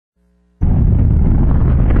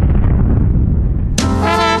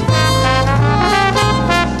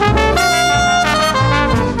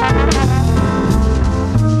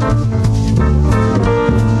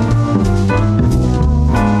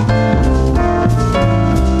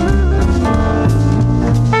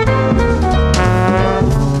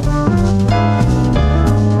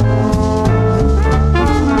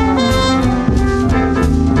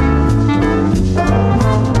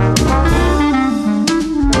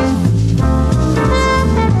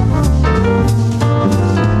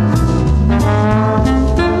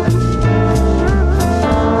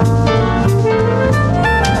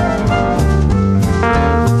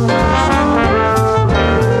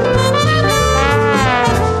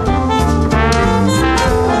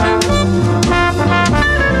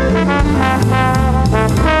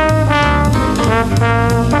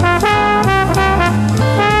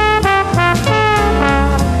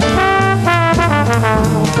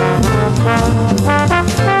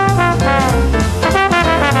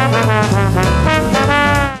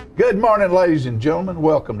morning, ladies and gentlemen.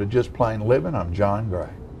 Welcome to Just Plain Living. I'm John Gray.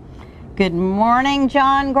 Good morning,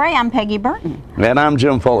 John Gray. I'm Peggy Burton. And I'm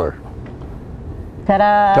Jim Fuller.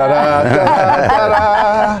 Ta-da! Ta-da,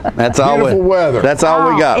 ta-da, ta-da. That's all. Beautiful weather. That's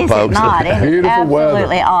all we got, is folks. It not? It Beautiful is weather.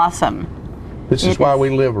 absolutely awesome. This is why we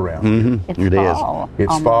live around here. It's It is. fall. It's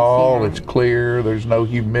almost, fall, yeah. it's clear, there's no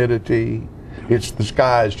humidity. The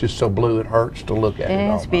sky is just so blue it hurts to look at it. It is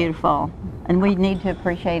almost. beautiful. And we need to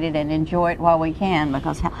appreciate it and enjoy it while we can,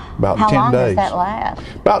 because About how 10 long days. does that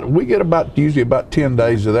last? We get usually about 10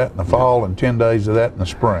 days of that in the fall and 10 days of that in the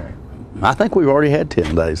spring. I think we've already had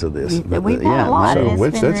 10 days of this. We've had a lot. So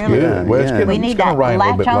It's that's been really good. Well, it's Yeah. gonna, We it's need gonna to rain a little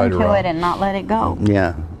latch bit on later to on. it and not let it go.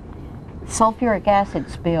 Yeah. Sulfuric acid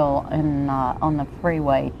spill on the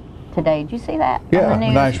freeway today. Did you see that? Yeah, on the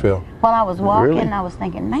news? Nashville. While I was walking, Really? I was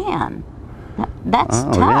thinking, man, that's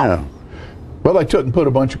Oh, tough. yeah. Well, they took and put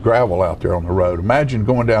a bunch of gravel out there on the road. Imagine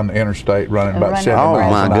going down the interstate running about Running 70 on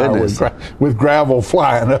miles gravel. an Oh, my hour goodness. with gravel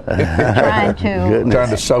flying up. Trying Goodness. Trying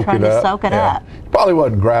to soak it up. it up. Probably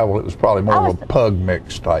wasn't gravel. It was probably more I of was- a pug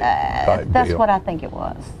mix type That's deal. what I think it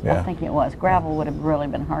was. Yeah. I think it was. Gravel would have really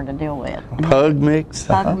been hard to deal with. Pug mix?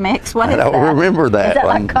 Pug mix. What I is don't that? remember that Is that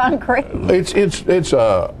one. like concrete?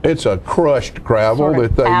 It's a crushed gravel Sort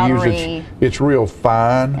of that they powdery. use. It's real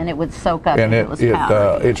fine, And it would soak up and if it was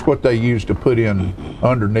powdery. it's what they use to put in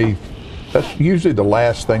underneath. That's usually the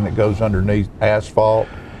last thing that goes underneath asphalt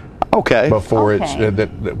Okay. before it's Okay.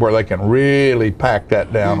 where they can really pack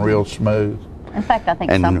that down real smooth. In fact, I think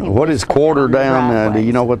some And people what just is put that quarter on the down? Do driveways.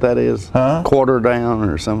 you know what that is? Huh? Quarter down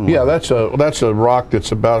or something? Yeah, like that's a rock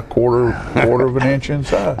that's about a quarter of an inch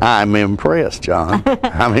inside. I'm impressed, John.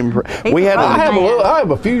 I'm impressed. He's We had right. I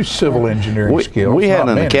have a few civil engineering skills. We had not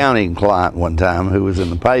an many. accounting client one time who was in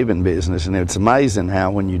the paving business, and it's amazing how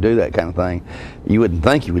when you do that kind of thing, you wouldn't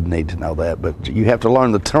think you would need to know that, but you have to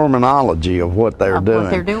learn the terminology of what they're Of doing.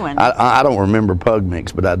 what they're doing. I don't remember pug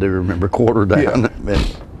mix, but I do remember quarter down.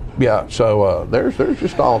 Yeah, so there's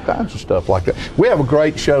just all kinds of stuff like that. We have a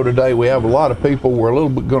great show today. We have a lot of people. We're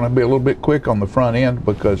going to be a little bit quick on the front end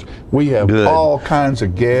because we have Good. all kinds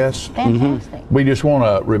of guests. Fantastic. We just want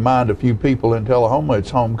to remind a few people in Tullahoma,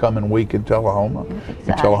 it's homecoming week in Tullahoma.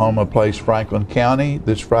 exciting. Tullahoma plays Franklin County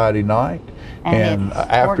this Friday night. And it's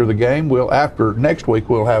after the game, next week,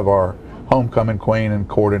 we'll have our homecoming queen in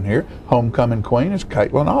court in here. Homecoming queen is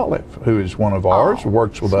Caitlin Olive, who is one of ours,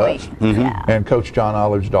 works with us, sweet. Yeah. and Coach John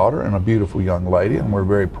Olive's daughter, and a beautiful young lady, and we're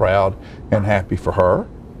very proud and happy for her.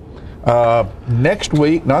 Next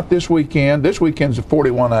week, not this weekend. This weekend's the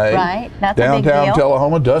 41A. Right, that's a big downtown deal.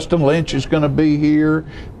 Tullahoma. Dustin Lynch is going to be here.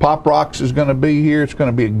 Pop Rocks is going to be here. It's going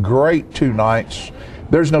to be a great 2 nights.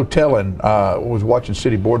 There's no telling. I was watching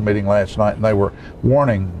city board meeting last night, and they were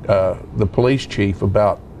warning the police chief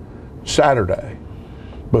about Saturday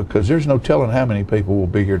because there's no telling how many people will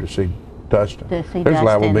be here to see Dustin. To see There's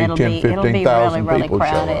liable to Dustin. be 10, It'll be 15,000 really, really people show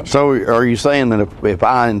crowded. up. So, are you saying that if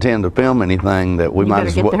I intend to film anything, that we You might better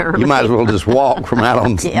as get well there you early. might as well just walk from out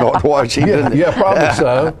on Yeah. North Washington? Yeah, probably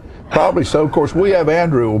so. Probably so. Of course, we have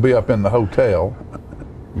Andrew will be up in the hotel.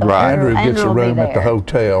 Right. Andrew gets Andrew a will be room at the there.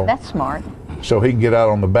 hotel, That's smart. so he can get out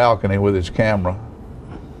on the balcony with his camera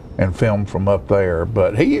and film from up there.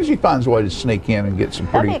 But he usually finds a way to sneak in and get some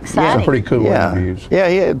That'd pretty be exciting. cool Yeah. interviews. Yeah,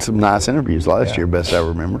 he had some nice interviews last Yeah. year, best I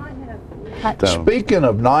remember. So, Speaking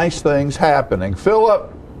of nice things happening,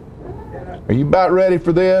 Philip, are you about ready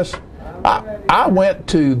for this? I went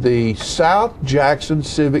to the South Jackson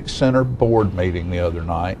Civic Center board meeting the other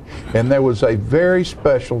night, and there was a very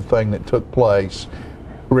special thing that took place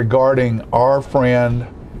regarding our friend,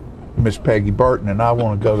 Miss Peggy Burton, and I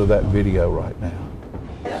want to go to that video right now.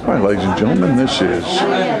 All right, ladies and gentlemen, this is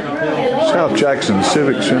South Jackson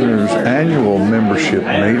Civic Center's annual membership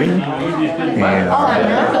meeting, and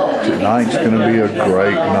tonight's going to be a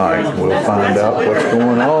great night. We'll find out what's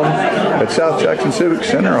going on at South Jackson Civic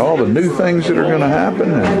Center, all the new things that are going to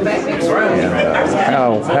happen, and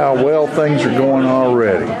how well things are going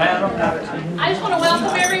already. I just want to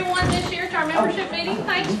welcome everyone this year to our membership meeting.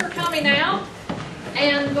 Thanks for coming out.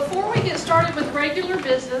 And before we get started with regular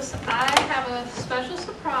business, I have a special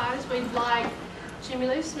surprise. We'd like Jimmy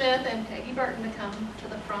Lee Smith and Peggy Burton to come to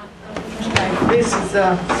the front of the meeting. This is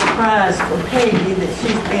a surprise for Peggy that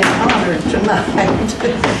she's been honored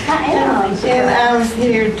tonight. I am. And I'm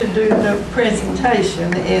here to do the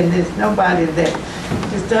presentation, and there's nobody that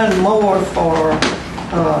has done more for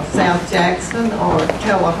South Jackson or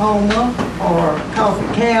Tullahoma or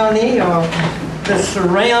Coffee County or the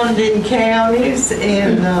surrounding counties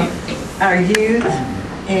and our youth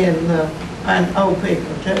and old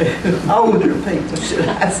people too, older people should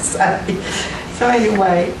I say. So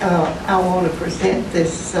anyway, I want to present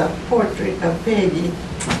this portrait of Peggy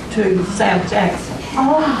to South Jackson.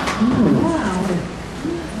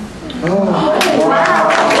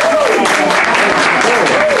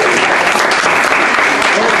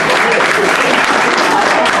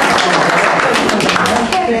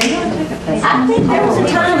 I think there was a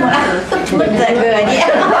time when I looked that good,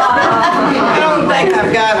 I don't think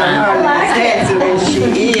I've got her as handsome as she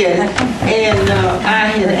is. And I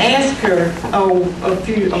had asked her,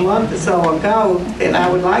 a month or so ago, that I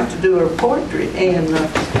would like to do her portrait, and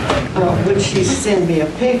would she send me a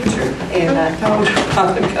picture? And I told her a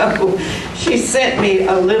while ago, she sent me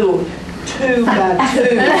a little 2x2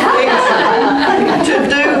 picture to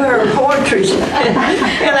do her portrait.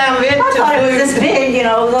 And I meant I thought it was this big, it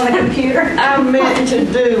was on the computer. I meant to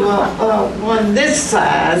do one this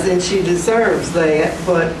size, and she deserves that,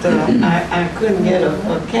 but I couldn't get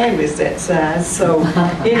a canvas that size. So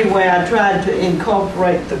anyway, I tried to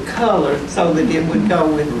incorporate the color so that it would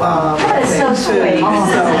go with Bob. That is so sweet.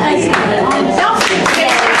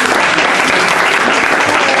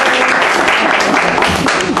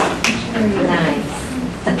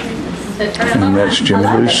 And that's Jimmy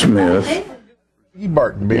Lou Smith.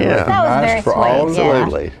 Burton being Yeah. recognized for all of sweet, yeah.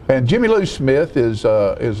 Absolutely. And Jimmy Lou Smith is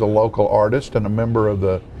a local artist and a member of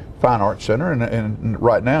the Fine Arts Center, and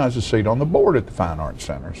right now has a seat on the board at the Fine Arts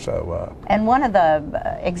Center. So, And one of the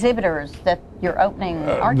exhibitors that you're opening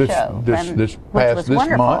art show, this which past was this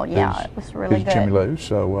wonderful. month Yeah, it was really is good. Jimmy Lou.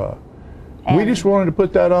 So we And- just wanted to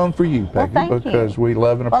put that on for you, Well, Peggy, thank you. because we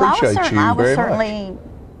love and Well, appreciate I you was very much. certainly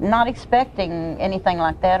not expecting anything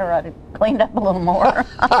like that, or I'd have cleaned up a little more.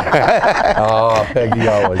 Oh, Peggy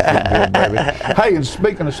always did good, baby. Hey, and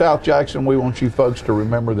speaking of South Jackson, we want you folks to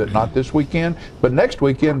remember that not this weekend, but next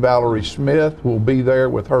weekend, Valerie Smith will be there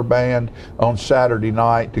with her band on Saturday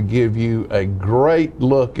night to give you a great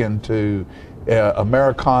look into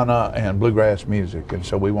Americana and bluegrass music. And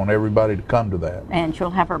so we want everybody to come to that. And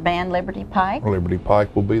she'll have her band, Liberty Pike. Liberty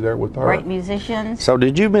Pike will be there with her. Great musicians. So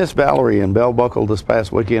did you miss Valerie and Bell Buckle this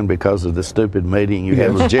past weekend because of the stupid meeting you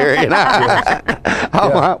had with Jerry and I?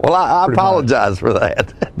 Yeah. Well, I Pretty apologize for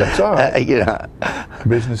that. That's all right.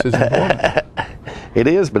 Business is important. It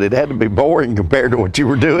is, but it had to be boring compared to what you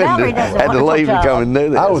were doing. Valerie does a had to wonderful leave and job. come and do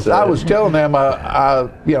this. I was telling them,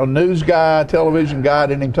 news guy, television guy,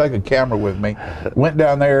 didn't even take a camera with me. Went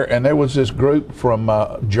down there, and there was this group from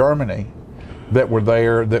Germany that were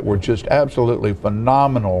there that were just absolutely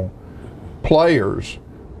phenomenal players,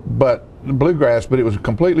 but bluegrass. But it was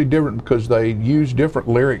completely different because they used different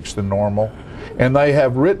lyrics than normal, and they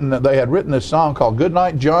had written this song called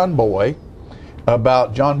 "Goodnight John Boy"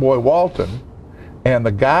 about John Boy Walton. And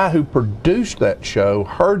the guy who produced that show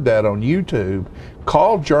heard that on YouTube,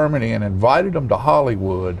 called Germany and invited them to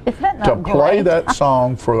Hollywood Isn't that to not play great? that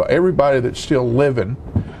song for everybody that's still living,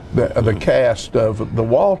 the cast of the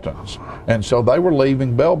Waltons. And so they were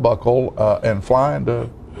leaving Bell Buckle and flying to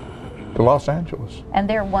Los Angeles. And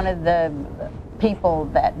they're one of the people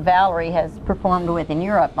that Valerie has performed with in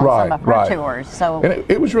Europe on some of her tours. So And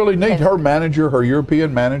it was really neat. Her manager, her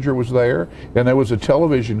European manager, was there, and there was a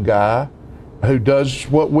television guy who does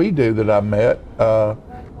what we do that I met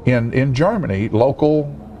in Germany,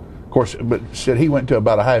 local, of course, but said he went to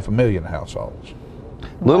about 500,000 households.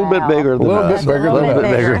 A little bit bigger than A little us. bit bigger A little than bit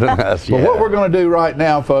us. bigger than us, yeah. But what we're going to do right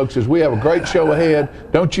now, folks, is we have a great show ahead.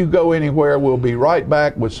 Don't you go anywhere. We'll be right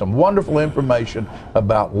back with some wonderful information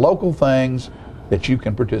about local things that you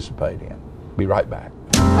can participate in. Be right back.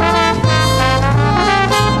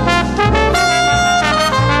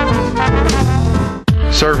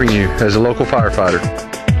 Serving you as a local firefighter.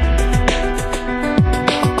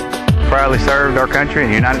 Proudly served our country in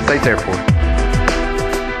the United States Air Force.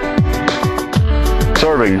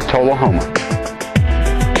 Serving Tullahoma.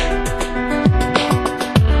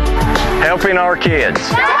 Helping our kids.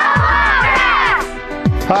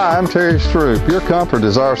 Hi, I'm Terry Stroop. Your comfort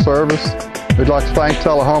is our service. We'd like to thank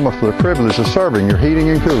Tullahoma for the privilege of serving your heating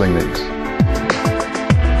and cooling needs.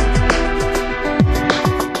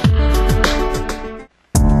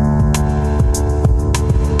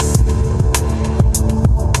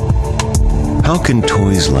 How can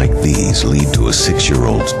toys like these lead to a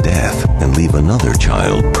 6-year-old's death and leave another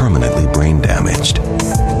child permanently brain damaged?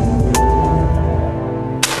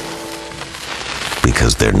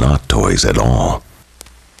 Because they're not toys at all.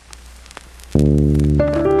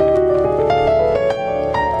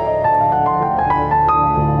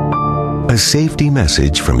 A safety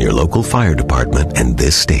message from your local fire department and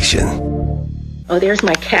this station. Oh, there's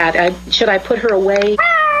my cat. Should I put her away?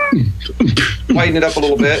 Lighten it up a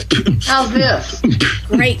little bit. How's this?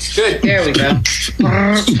 Great. Good. There we go.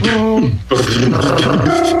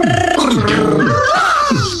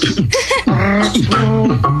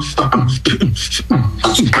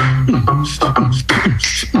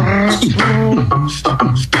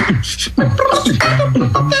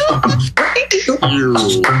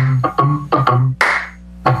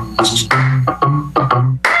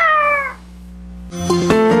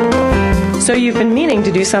 you've been meaning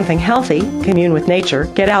to do something healthy, commune with nature,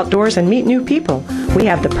 get outdoors, and meet new people, we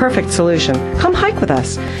have the perfect solution. Come hike with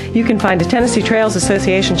us. You can find a Tennessee Trails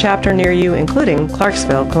Association chapter near you, including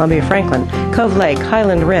Clarksville, Columbia Franklin, Cove Lake,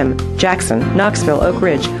 Highland Rim, Jackson, Knoxville, Oak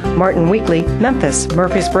Ridge, Martin Weakley, Memphis,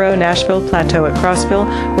 Murfreesboro, Nashville, Plateau at Crossville,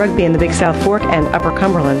 Rugby in the Big South Fork, and Upper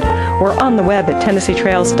Cumberland. We're on the web at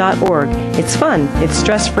TennesseeTrails.org. It's fun, it's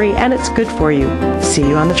stress-free, and it's good for you. See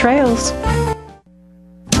you on the trails.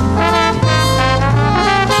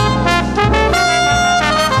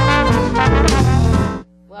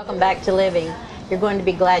 Welcome back to Living. You're going to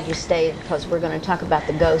be glad you stayed because we're going to talk about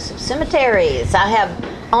the ghosts of cemeteries. I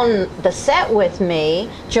have on the set with me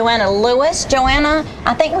Joanna Lewis. Joanna,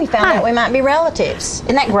 I think we found out we might be relatives.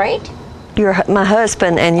 Isn't that great? You're my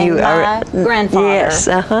husband and you are my grandfather. Yes,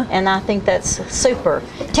 and I think that's super.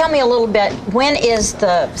 Tell me a little bit, when is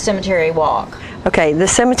the cemetery walk? Okay, the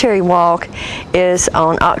cemetery walk is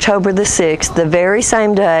on October the 6th, the very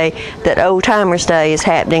same day that Old Timers Day is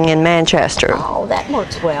happening in Manchester. Oh, that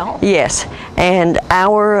works well. Yes, and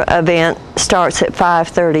our event starts at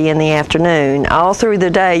 5:30 in the afternoon. All through the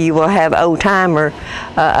day you will have old timer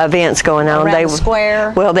events going on. Around the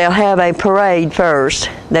square? Well, they'll have a parade first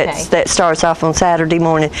that starts off on Saturday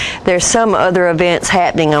morning. There's some other events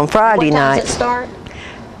happening on Friday night. What time does it start?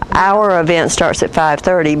 Our event starts at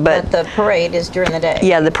 5:30, but the parade is during the day.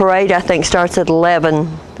 Yeah, the parade I think starts at 11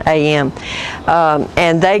 a.m.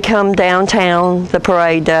 And they come downtown, the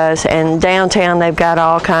parade does, and downtown they've got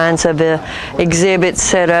all kinds of exhibits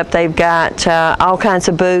set up. They've got all kinds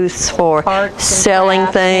of booths for selling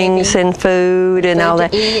things and food and all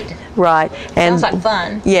that. Eat. Right. And sounds like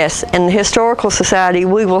fun. Yes, and the Historical Society,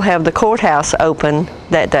 we will have the courthouse open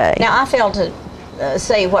that day. Now, I failed to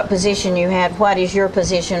say what position you had. What is your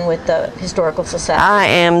position with the Historical Society? I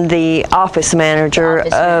am the office manager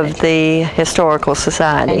of the Historical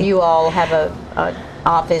Society. And you all have a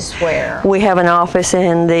office where? We have an office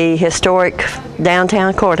in the historic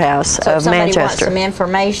downtown courthouse of Manchester. So if somebody wants some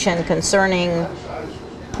information concerning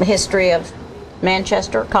the history of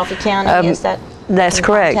Manchester, Coffee County, is that? That's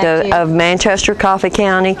correct, of Manchester, Coffee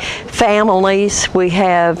County. Families, we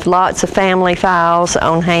have lots of family files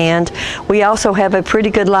on hand. We also have a pretty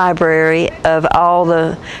good library of all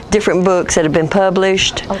the different books that have been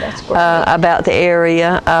published about the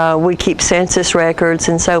area. We keep census records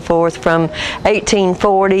and so forth. From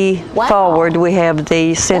 1840 forward, we have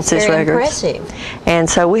the census records. That's very impressive. And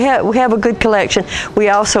so we have a good collection. We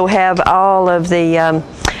also have all of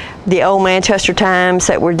the old Manchester Times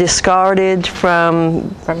that were discarded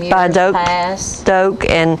from by Doak,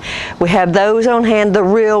 and we have those on hand. The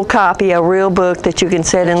real copy, a real book that you can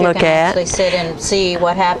sit and look at. Actually sit and see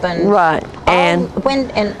what happened. Right. And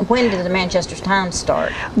when did the Manchester Times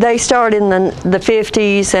start? They start in the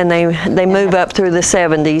 50s and they move up through the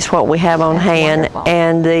 70s. What we have on hand, wonderful.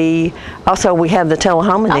 And also we have the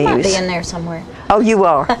Tullahoma News. I might be in there somewhere. Oh, you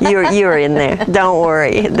are. You're in there. Don't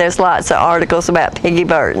worry. There's lots of articles about Peggy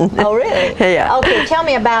Burton. Oh, really? Yeah. Okay, tell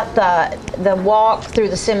me about the walk through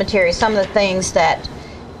the cemetery, some of the things that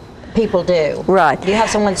people do. Right. Do you have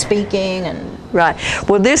someone speaking? Right.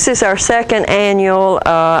 Well, this is our second annual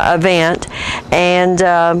event, and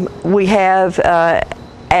we have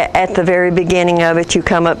at the very beginning of it, you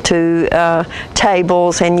come up to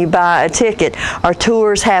tables and you buy a ticket. Our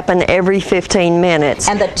tours happen every 15 minutes.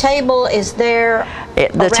 And the table is there?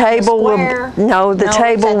 The table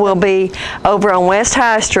will be over on West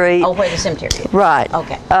High Street. Oh, where the cemetery is. Right.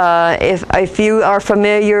 Okay. If you are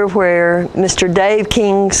familiar where Mr. Dave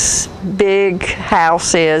King's big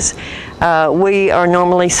house is, we are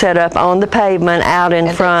normally set up on the pavement out in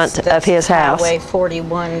front of his house. Highway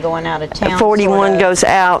 41 going out of town. 41 goes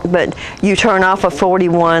out, but you turn off of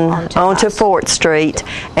 41 onto 4th Street,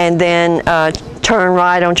 and then turn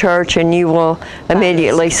right on Church, and you will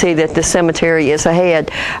immediately see that the cemetery is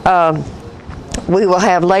ahead. We will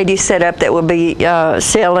have ladies set up that will be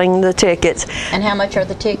selling the tickets. And how much are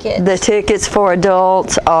the tickets? The tickets for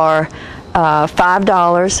adults are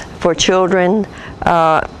 $5. For children,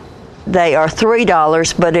 they are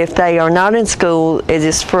 $3, but if they are not in school, it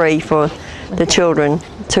is free for the children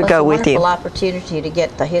to go with you. It's a wonderful opportunity to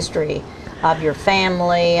get the history of your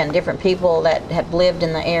family and different people that have lived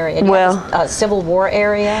in the area. Well, a Civil War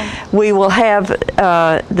area? We will have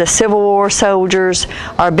the Civil War soldiers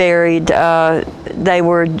are buried. They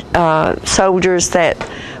were soldiers that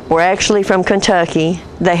were actually from Kentucky.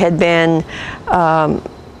 They had been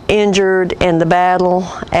injured in the battle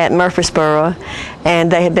at Murfreesboro,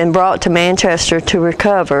 and they had been brought to Manchester to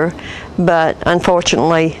recover, but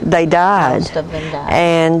unfortunately they died. Most of them died.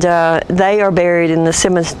 And they are buried in the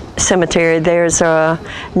cemetery. There's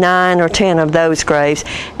 9 or 10 of those graves,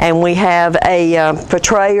 and we have a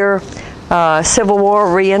portrayer, Civil War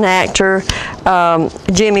reenactor,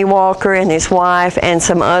 Jimmy Walker and his wife, and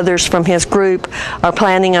some others from his group are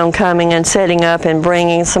planning on coming and setting up and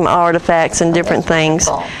bringing some artifacts and different things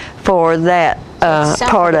for that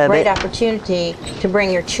part of it. Great opportunity to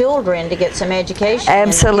bring your children to get some education.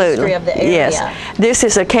 Absolutely. In the history of the area. Yes. This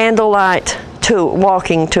is a candlelight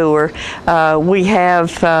walking tour. We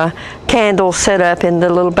have candles set up in the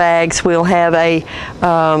little bags. We'll have a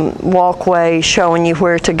walkway showing you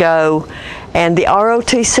where to go. And the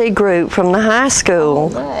ROTC group from the high school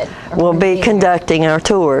will be conducting our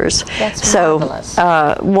tours. That's marvelous.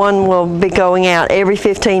 One will be going out every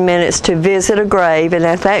 15 minutes to visit a grave, and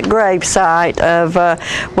at that grave site of,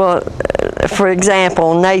 for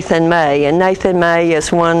example, Nathan May. And Nathan May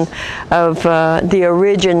is one of the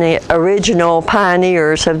original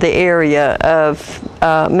pioneers of the area of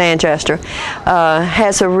Manchester.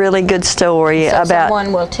 Has a really good story So about.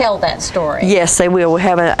 someone will tell that story. Yes, they will. We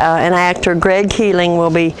have an actor, Greg Keeling, will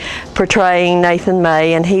be portraying Nathan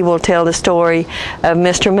May, and he will tell the story of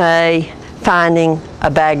Mr. May finding a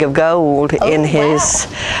bag of gold in his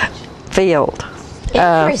field.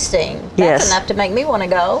 Interesting. That's yes. enough to make me want to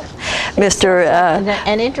go. Mr.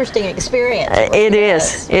 An interesting experience. It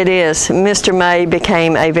is. It is. Mr. May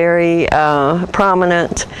became a very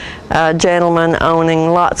prominent gentleman owning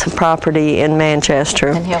lots of property in Manchester.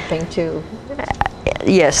 And helping to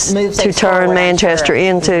yes, move to things turn forward, Manchester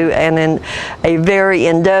into a very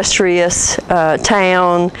industrious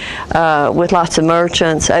town with lots of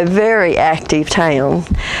merchants, a very active town.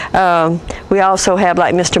 We also have,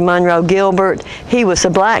 like Mr. Monroe Gilbert, he was a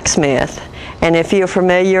blacksmith. And if you're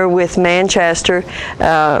familiar with Manchester,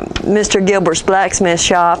 Mr. Gilbert's blacksmith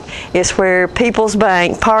shop is where People's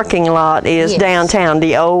Bank parking lot is downtown,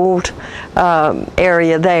 the old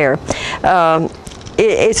area there.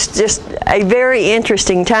 It's just a very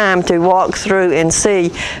interesting time to walk through and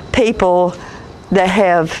see people that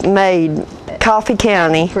have made Coffee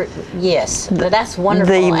County. Yes, that's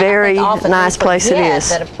wonderful. The very nice place it is.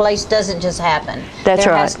 That a place doesn't just happen. That's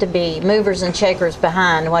there right. has to be movers and shakers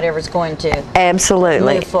behind whatever's going to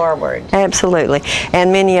absolutely move forward. Absolutely,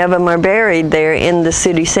 and many of them are buried there in the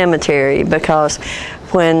city cemetery because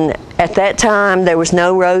when at that time there was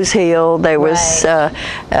no Rose Hill, there was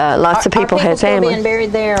lots of people had family. Still being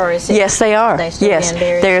buried there, or is it? Yes, they are. They still yes, being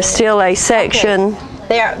buried there's there? still a section. Okay.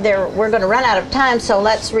 We're going to run out of time, so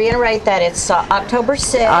let's reiterate that it's October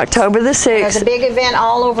 6th. October the 6th. There's a big event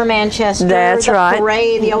all over Manchester. That's right. The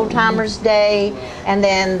parade, the Old Timers Day, and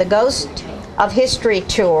then the Ghost of History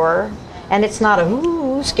tour. And it's not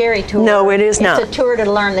a scary tour. No, it is not. It's a tour to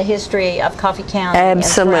learn the history of Coffee County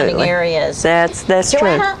Absolutely. and surrounding areas. That's Joanna,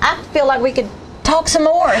 true. I feel like we could talk some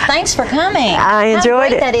more. Thanks for coming. I enjoyed How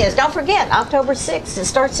great it. that is. Don't forget, October 6th. It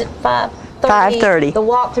starts at 5:30. 5:30. The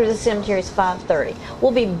walk through the cemetery is 5:30.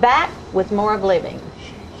 We'll be back with more of Living.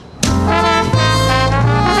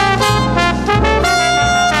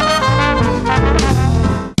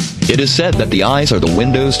 It is said that the eyes are the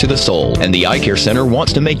windows to the soul, and the Eye Care Center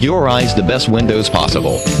wants to make your eyes the best windows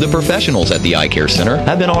possible. The professionals at the Eye Care Center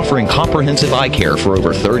have been offering comprehensive eye care for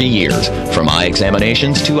over 30 years. From eye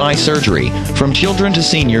examinations to eye surgery, from children to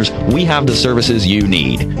seniors, we have the services you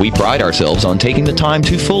need. We pride ourselves on taking the time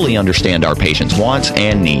to fully understand our patients' wants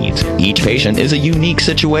and needs. Each patient is a unique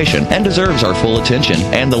situation and deserves our full attention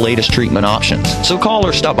and the latest treatment options. So call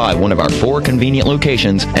or stop by one of our 4 convenient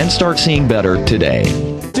locations and start seeing better today.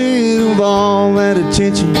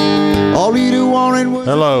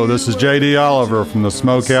 Hello, this is J.D. Oliver from the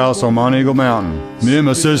Smokehouse on Mount Eagle Mountain. Me and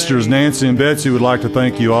my sisters Nancy and Betsy would like to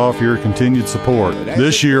thank you all for your continued support.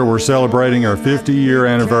 This year we're celebrating our 50-year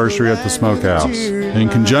anniversary at the Smokehouse. In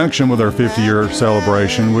conjunction with our 50-year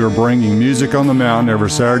celebration, we are bringing Music on the Mountain every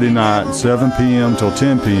Saturday night, 7 p.m. till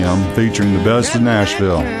 10 p.m., featuring the best of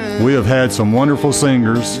Nashville. We have had some wonderful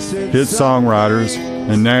singers, hit songwriters,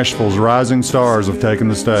 and Nashville's rising stars have taken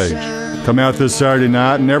the stage. Come out this Saturday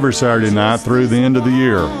night and every Saturday night through the end of the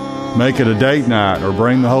year. Make it a date night or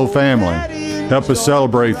bring the whole family. Help us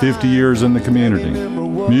celebrate 50 years in the community.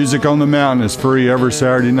 Music on the Mountain is free every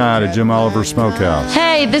Saturday night at Jim Oliver's Smokehouse.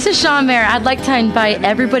 Hey, this is Sean Mayer. I'd like to invite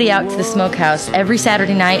everybody out to the Smokehouse every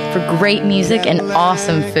Saturday night for great music and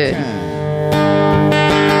awesome food.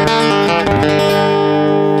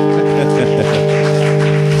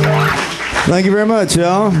 Thank you very much,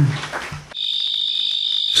 y'all.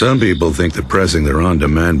 Some people think that pressing their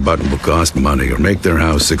on-demand button will cost money or make their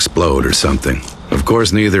house explode or something. Of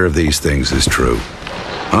course, neither of these things is true.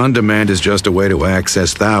 On-demand is just a way to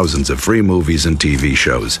access thousands of free movies and TV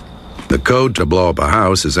shows. The code to blow up a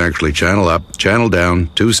house is actually channel up, channel down,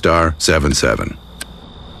 2*, 77.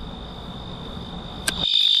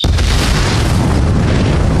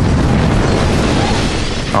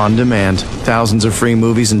 On demand, thousands of free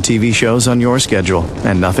movies and TV shows on your schedule,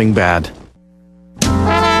 and nothing bad.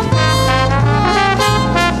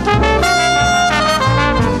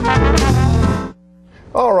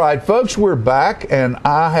 All right, folks, we're back, and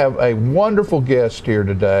I have a wonderful guest here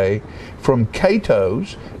today from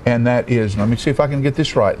Cato's, and that is, let me see if I can get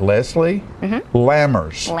this right, Leslie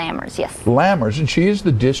Lammers. Lammers, yes. Lammers, and she is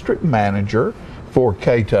the district manager for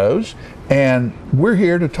Cato's, and we're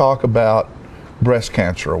here to talk about breast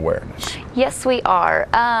cancer awareness. Yes, we are.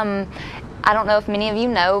 I don't know if many of you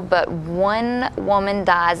know, but one woman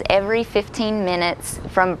dies every 15 minutes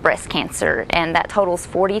from breast cancer, and that totals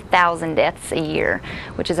 40,000 deaths a year,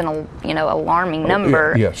 which is an alarming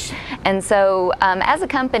number. Yes. And so, as a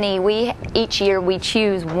company, each year we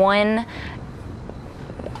choose one.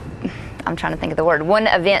 I'm trying to think of the word, one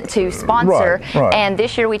event to sponsor. Right. And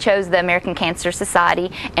this year we chose the American Cancer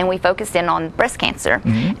Society, and we focused in on breast cancer.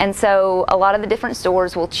 And so a lot of the different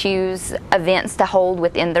stores will choose events to hold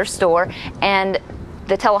within their store, and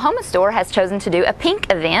the Tullahoma store has chosen to do a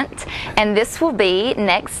pink event, and this will be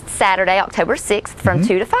next Saturday, October 6th from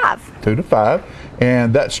 2 to 5. 2 to 5.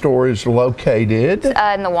 And that store is located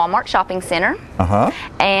in the Walmart Shopping Center.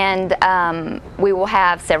 And we will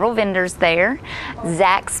have several vendors there.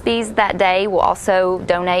 Zaxby's that day will also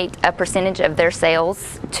donate a percentage of their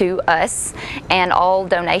sales to us, and all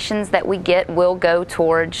donations that we get will go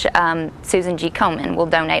towards Susan G. Komen. We'll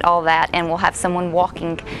donate all that, and we'll have someone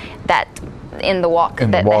walking that in the walk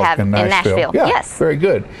that they have in Nashville. Yeah, yes. Very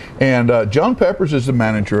good. And Joan Peppers is the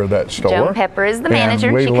manager of that store. Joan Pepper is the manager.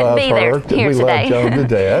 And we she couldn't be there here we today. love Joan to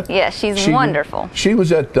death. Yes, she's wonderful. She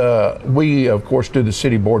was at, we of course did the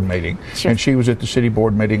city board meeting, and she was at the city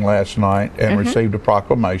board meeting last night and received a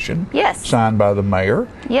proclamation signed by the mayor.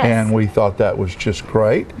 Yes. And we thought that was just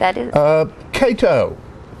great. That is. Cato,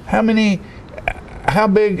 how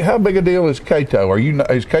big a deal is Cato?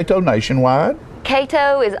 Is Cato nationwide?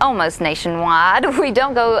 Cato is almost nationwide. We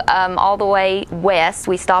don't go all the way west.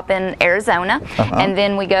 We stop in Arizona, and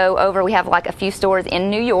then we go over. We have like a few stores in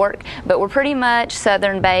New York, but we're pretty much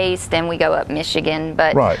southern based, and we go up Michigan.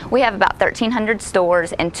 But we have about 1,300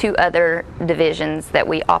 stores and 2 other divisions that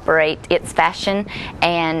we operate. It's fashion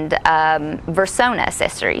and Versona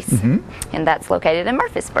accessories, and that's located in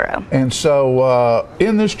Murfreesboro. And so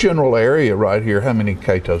in this general area right here, how many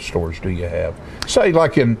Cato stores do you have? Say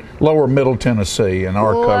like in lower Middle Tennessee in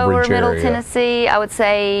our coverage area. Lower Middle Tennessee, I would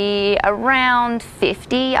say around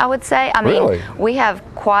 50, I would say. I mean, we have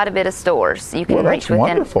quite a bit of stores you can reach within.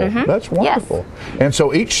 Wonderful. That's wonderful. And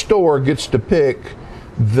so each store gets to pick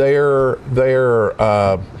their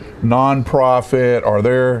nonprofit or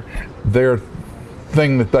their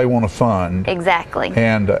thing that they want to fund. Exactly.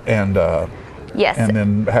 Yes. And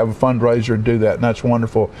then have a fundraiser to do that. And that's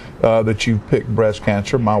wonderful that you picked breast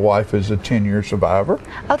cancer. My wife is a 10-year survivor.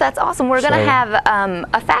 Oh, that's awesome. We're going to have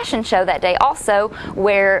a fashion show that day also,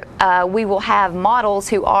 where we will have models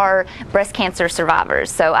who are breast cancer survivors.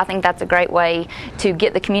 So I think that's a great way to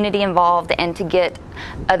get the community involved and to get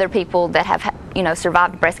other people that have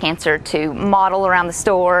survived breast cancer to model around the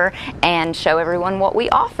store and show everyone what we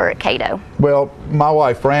offer at Cato. Well, my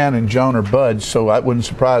wife Fran and Joan are buds, so that wouldn't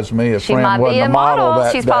surprise me if Fran wasn't a model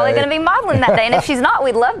that She's day. probably going to be modeling that day, and if she's not,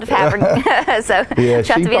 we'd love to have her. So yeah,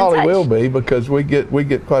 she probably will be because we get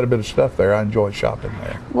quite a bit of stuff there. I enjoy shopping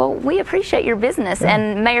there. Well, we appreciate your business,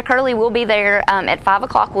 and Mayor Curley will be there at 5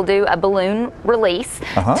 o'clock. We'll do a balloon release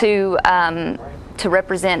to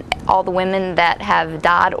represent all the women that have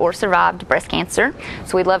died or survived breast cancer.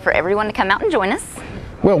 So we'd love for everyone to come out and join us.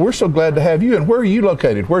 Well, we're so glad to have you. And where are you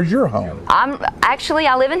located? Where's your home?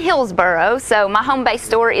 I live in Hillsboro, so my home base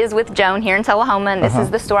store is with Joan here in Tullahoma, and this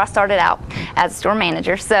is the store I started out as a store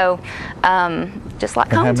manager. So just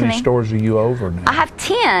like home to me. How many stores are you over now? I have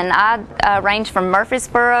 10. I range from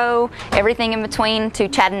Murfreesboro, everything in between, to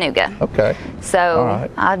Chattanooga. Okay. So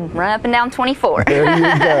I run up and down 24. There you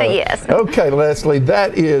go. Yes. Okay, Leslie,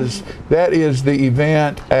 that is the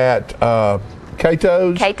event at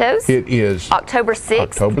Cato's? Cato's. It is October 6th.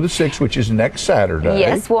 October the 6th, which is next Saturday.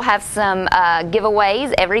 Yes, we'll have some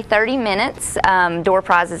giveaways every 30 minutes, door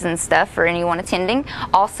prizes and stuff for anyone attending.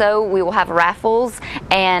 Also, we will have raffles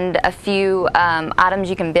and a few items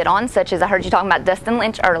you can bid on, such as I heard you talking about Dustin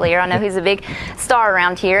Lynch earlier. I know he's a big star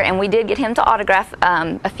around here, and we did get him to autograph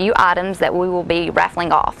a few items that we will be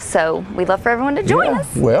raffling off. So we'd love for everyone to join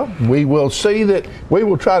us. Well, we will see that. We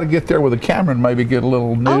will try to get there with a camera and maybe get a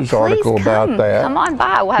little news article about that. Come on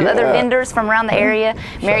by. We'll have other vendors from around the area.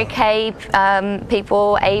 Mary Kay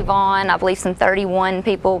people, Avon, I believe some 31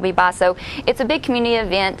 people will be by. So it's a big community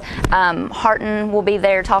event. Harton will be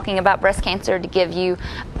there talking about breast cancer to give you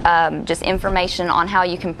just information on how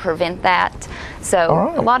you can prevent that.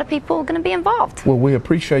 So a lot of people are going to be involved. Well, we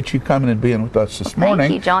appreciate you coming and being with us this morning.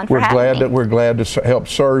 Thank you, John, for having me. We're glad to help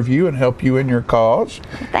serve you and help you in your cause.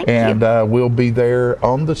 Thank you. And we'll be there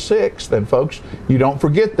on the 6th. And folks, you don't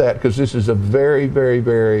forget that, because this is a very, very,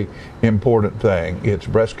 very important thing. It's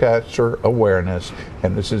breast cancer awareness,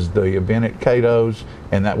 and this is the event at Cato's,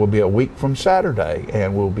 and that will be a week from Saturday.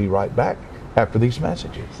 And we'll be right back after these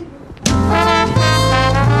messages.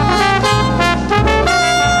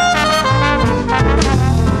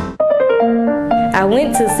 I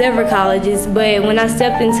went to several colleges, but when I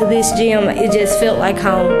stepped into this gym, it just felt like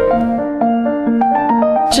home.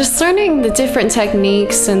 Just learning the different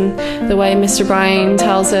techniques and the way Mr. Bryan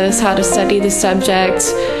tells us how to study the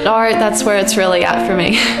subject. Art, that's where it's really at for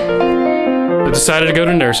me. I decided to go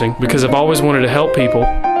to nursing because I've always wanted to help people.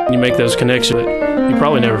 You make those connections that you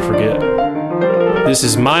probably never forget. This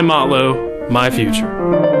is my motto, my future.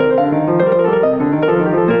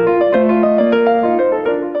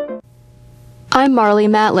 I'm Marley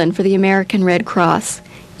Matlin for the American Red Cross.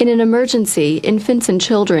 In an emergency, infants and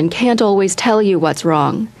children can't always tell you what's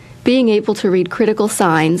wrong. Being able to read critical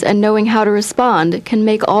signs and knowing how to respond can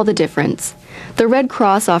make all the difference. The Red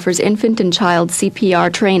Cross offers infant and child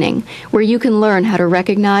CPR training, where you can learn how to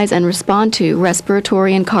recognize and respond to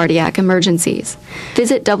respiratory and cardiac emergencies.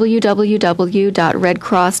 Visit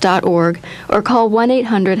www.redcross.org or call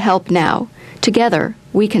 1-800-HELP-NOW. Together,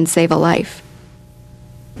 we can save a life.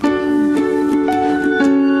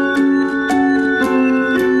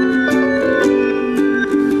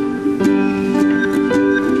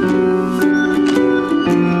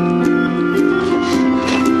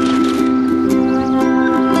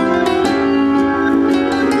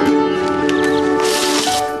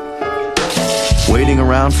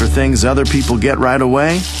 Around for things other people get right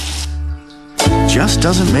away just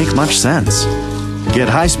doesn't make much sense. Get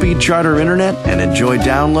high-speed charter internet and enjoy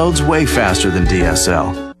downloads way faster than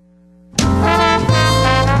DSL.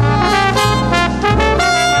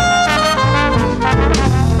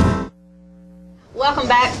 Welcome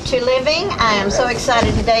back to Living. I am so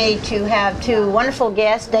excited today to have two wonderful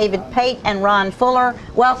guests, David Pate and Ron Fuller.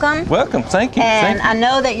 Welcome. Welcome. Thank you. And Thank you. I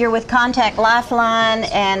know that you're with Contact Lifeline,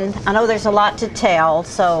 and I know there's a lot to tell,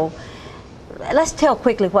 so let's tell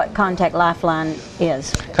quickly what Contact Lifeline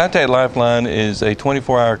is. Contact Lifeline is a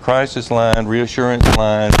 24-hour crisis line, reassurance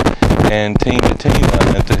line, and team-to-team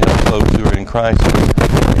line to help folks who are in crisis.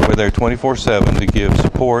 We're there 24/7 to give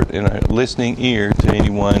support and a listening ear to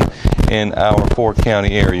anyone in our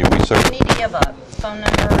 4-county area. We serve. You need to give a phone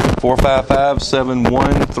number.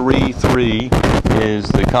 455-7133 is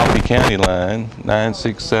the Coffee County line.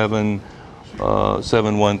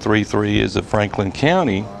 967-7133 is the Franklin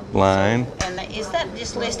County line. And is that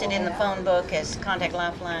just listed in the phone book as Contact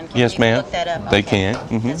Lifeline? Yes, ma'am. Look that up. They can.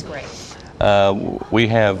 Mm-hmm. That's great. We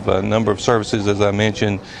have a number of services, as I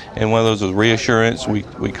mentioned, and one of those is reassurance.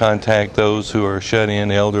 We contact those who are shut in,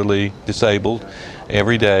 elderly, disabled,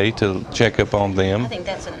 every day to check up on them. I think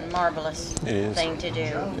that's a marvelous thing to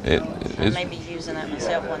do. I may be using that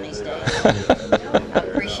myself one of these days. I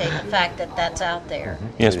appreciate the fact that that's out there.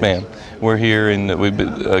 Yes, ma'am. We're here, and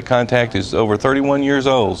Contact is over 31 years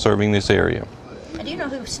old, serving this area. Do you know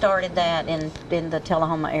who started that in the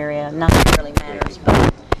Tullahoma area? Not that it really matters,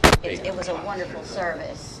 but it was a wonderful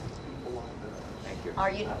service.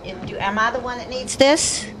 Am I the one that needs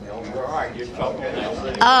this?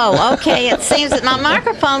 Oh, okay. It seems that my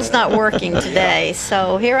microphone's not working today,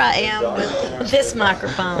 so here I am with this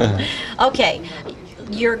microphone. Okay,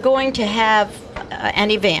 you're going to have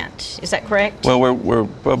an event, is that correct? Well, we're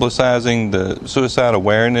publicizing the suicide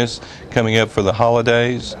awareness coming up for the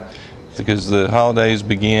holidays, because the holidays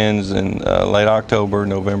begins in late October,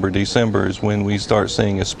 November, December is when we start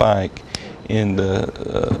seeing a spike in the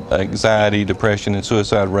anxiety, depression, and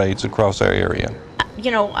suicide rates across our area.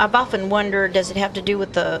 You know, I've often wondered, does it have to do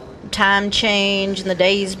with the time change and the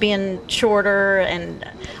days being shorter,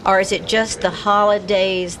 or is it just the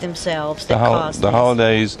holidays themselves that cause the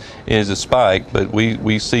holidays is a spike, but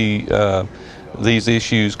we see these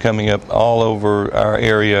issues coming up all over our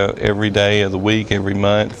area every day of the week, every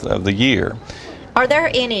month of the year. Are there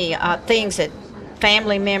any things that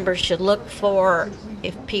family members should look for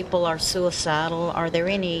if people are suicidal? Are there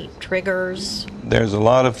any triggers? There's a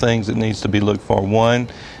lot of things that needs to be looked for. One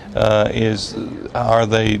is, are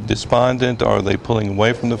they despondent? Are they pulling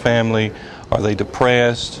away from the family? Are they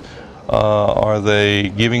depressed? Are they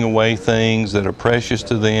giving away things that are precious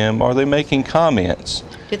to them? Are they making comments?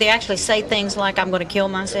 Do they actually say things like, I'm going to kill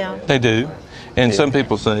myself? They do. And some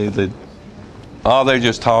people say that, oh, they're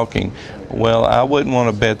just talking. Well, I wouldn't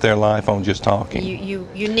want to bet their life on just talking. You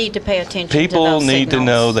need to pay attention People to those need signals. to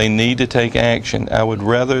know they need to take action. I would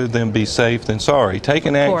rather them be safe than sorry. Take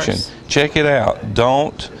an action. Check it out.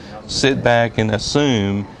 Don't sit back and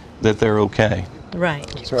assume that they're okay. Right.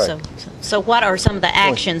 That's right. So what are some of the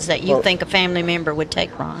actions that you think a family member would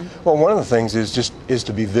take, Ron? Well, one of the things is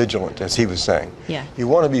to be vigilant, as he was saying. Yeah. You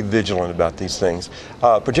want to be vigilant about these things,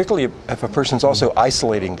 particularly if a person's also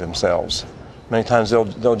isolating themselves. Many times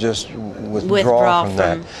they'll just withdraw from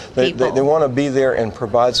that. They want to be there and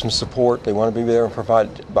provide some support. They want to be there and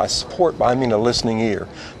provide, by support, I mean a listening ear.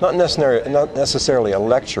 Not necessarily a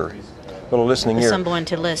lecture, but a listening ear. Someone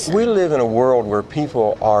to listen. We live in a world where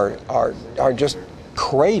people are just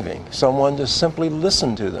craving someone to simply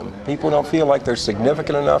listen to them. People don't feel like they're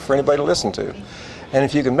significant enough for anybody to listen to. And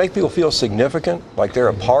if you can make people feel significant, like they're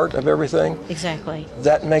a part of everything, exactly,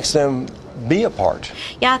 that makes them be a part.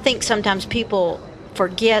 Yeah, I think sometimes people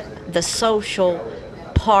forget the social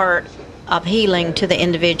part of healing to the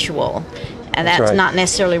individual. And that's right. Not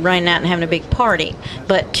necessarily running out and having a big party,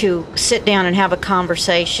 but to sit down and have a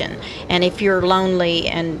conversation. And if you're lonely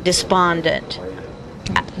and despondent,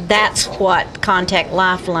 that's what Contact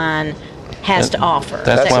Lifeline has to offer.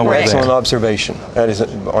 That's an excellent observation. That is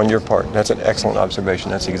on your part. That's an excellent observation.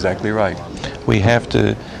 That's exactly right. We have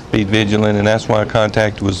to be vigilant, and that's why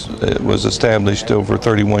Contact was established over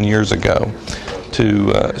 31 years ago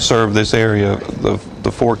to serve this area.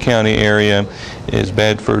 The four-county area is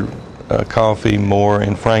Bedford, Coffee, Moore,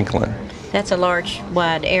 and Franklin. That's a large,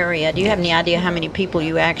 wide area. Do you have any idea how many people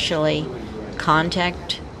you actually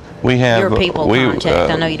contact? We have your people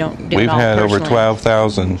contact. I know you don't do it all We've had over personally.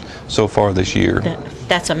 12,000 so far this year.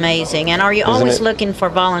 That's amazing. And are you always looking for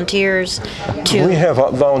volunteers to? We have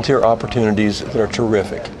volunteer opportunities that are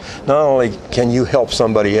terrific. Not only can you help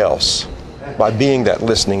somebody else by being that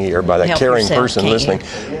listening ear, by that Help caring yourself, person can't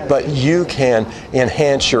listening, but you can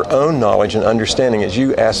enhance your own knowledge and understanding. As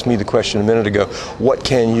you asked me the question a minute ago, what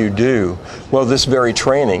can you do? Well, this very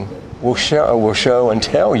training will show and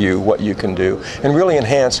tell you what you can do and really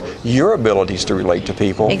enhance your abilities to relate to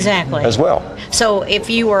people exactly as well. So if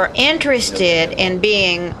you are interested in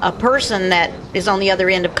being a person that is on the other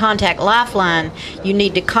end of Contact Lifeline, you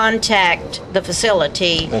need to contact the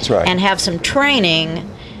facility. That's right. And have some training.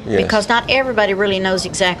 Yes. Because not everybody really knows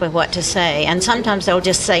exactly what to say, and sometimes they'll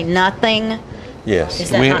just say nothing. Yes. Is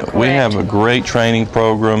that not correct? We have a great training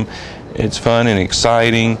program. It's fun and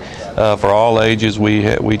exciting for all ages.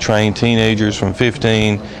 We train teenagers from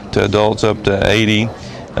 15 to adults up to 80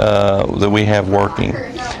 that we have working,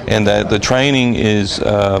 and that the training is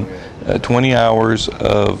 20 hours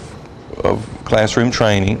of classroom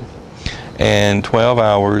training and 12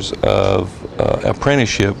 hours of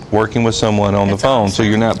apprenticeship working with someone on the phone, so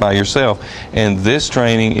you're not by yourself. And this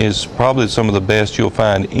training is probably some of the best you'll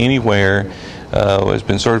find anywhere. It's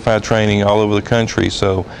been certified training all over the country,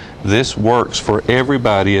 so this works for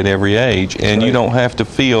everybody at every age, and you don't have to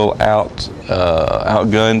feel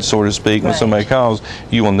outgunned, so to speak, when somebody calls.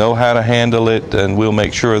 You will know how to handle it, and we'll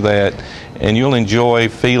make sure of that, and you'll enjoy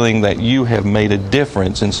feeling that you have made a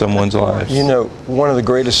difference in someone's life. You know, one of the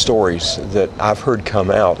greatest stories that I've heard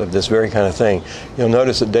come out of this very kind of thing, you'll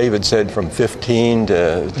notice that David said from 15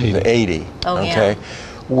 to 80. Oh, okay? yeah.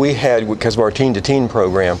 We had, because of our teen-to-teen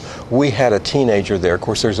program, we had a teenager there. Of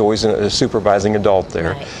course, there's always a supervising adult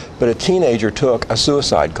there. Right. But a teenager took a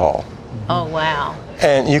suicide call. Oh, wow.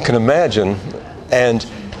 And you can imagine, and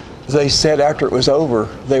they said after it was over,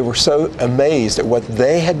 they were so amazed at what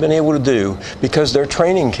they had been able to do because their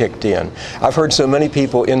training kicked in. I've heard so many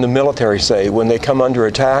people in the military say when they come under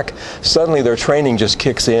attack, suddenly their training just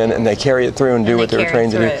kicks in and they carry it through and do what they were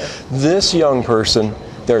trained to do. This young person,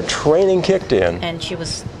 their training kicked in,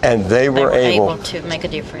 and they were able to make a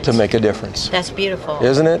difference. That's beautiful.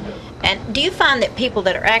 Isn't it? And do you find that people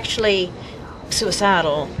that are actually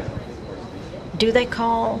suicidal, do they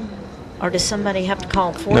call Or does somebody have to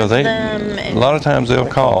call for No, them? a lot of times they'll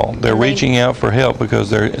call. They're reaching out for help because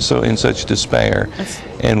they're so in such despair.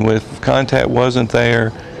 And with contact wasn't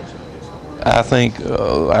there, I think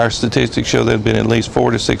our statistics show there have been at least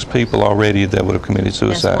 4 to 6 people already that would have committed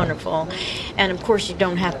suicide. That's wonderful. And of course, you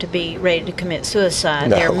don't have to be ready to commit suicide.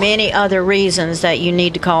 No. There are many other reasons that you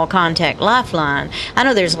need to call Contact Lifeline. I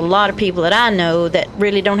know there's a lot of people that I know that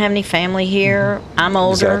really don't have any family here. I'm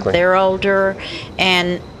older, Exactly. they're older,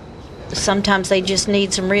 and sometimes they just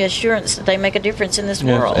need some reassurance that they make a difference in this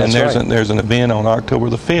world. And there's an event on October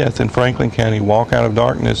the 5th in Franklin County, Walk Out of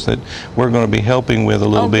Darkness, that we're going to be helping with a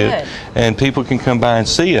little bit. Good. And people can come by and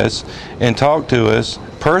see us and talk to us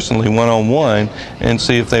personally, one-on-one, and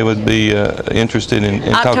see if they would be interested in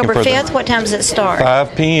talking October further. 5th, what time does it start?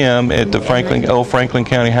 5 p.m. at the old Franklin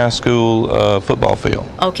County High School football field.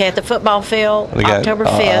 Okay, at the football field, We got October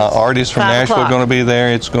 5th. artists from 5 Nashville o'clock. going to be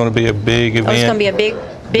there. It's going to be a big event. Oh, it's going to be a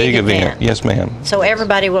big event. Yes, ma'am. So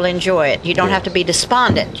everybody will enjoy it. You don't have to be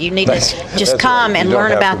despondent. You need to just that's come right. and You don't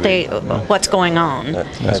learn have about to what's going on.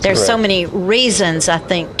 That's There's so correct. many reasons, I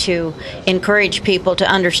think, to encourage people to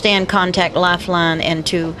understand Contact Lifeline and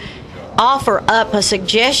to offer up a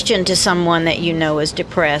suggestion to someone that you know is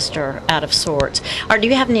depressed or out of sorts. Or do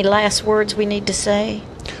you have any last words we need to say?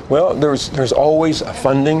 Well, there's always a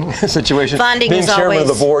funding situation. Funding Being is chairman of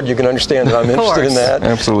always- the board, you can understand that I'm Of interested in course. that.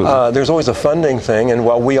 Absolutely. There's always a funding thing, and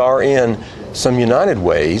while we are in some United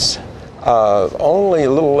Ways, only a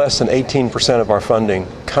little less than 18% of our funding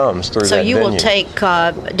comes through So that you venue. will take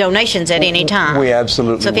donations at any time. We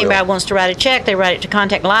absolutely So if will. anybody wants to write a check, they write it to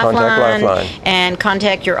Contact Lifeline, Lifeline. and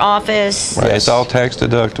contact your office. Right, it's all tax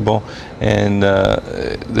deductible, and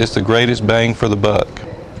this is the greatest bang for the buck.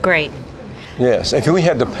 Great. Yes, if we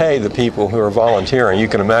had to pay the people who are volunteering, you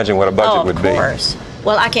can imagine what a budget would be. Of course.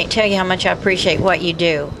 Well, I can't tell you how much I appreciate what you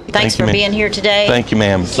do. Thanks Thank you, for ma'am. being here today. Thank you,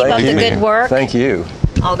 ma'am. Keep up the good work. Thank you.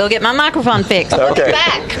 I'll go get my microphone fixed. We'll be Okay.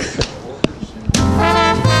 back.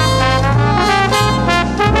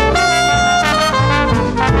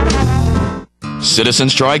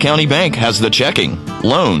 Citizens Tri-County Bank has the checking,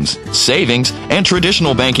 loans, savings, and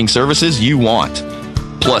traditional banking services you want.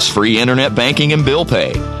 Plus free internet banking and bill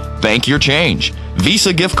pay, bank your change,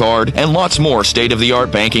 Visa gift card, and lots more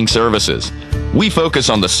state-of-the-art banking services. We focus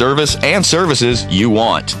on the service and services you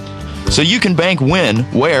want. So you can bank when,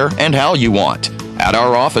 where, and how you want. At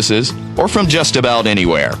our offices or from just about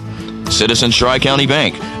anywhere. Citizens Tri-County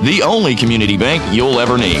Bank, the only community bank you'll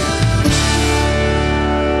ever need.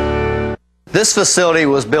 This facility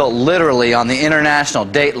was built literally on the international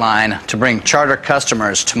date line to bring Charter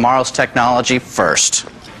customers tomorrow's technology first.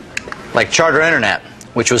 Like Charter Internet,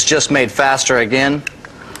 which was just made faster again.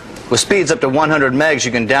 With speeds up to 100 megs,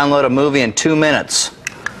 you can download a movie in 2 minutes.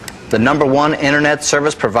 The #1 internet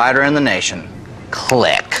service provider in the nation.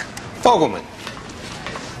 Click. Fogelman,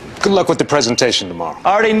 good luck with the presentation tomorrow.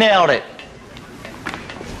 Already nailed it.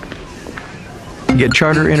 Get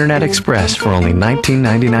Charter Internet Express for only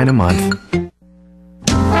 $19.99 a month.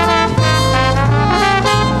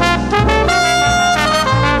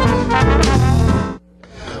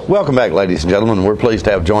 Welcome back, ladies and gentlemen. We're pleased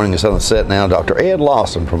to have joining us on the set now Dr. Ed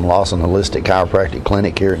Lawson from Lawson Holistic Chiropractic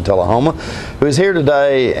Clinic here in Tullahoma, who is here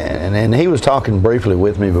today, and he was talking briefly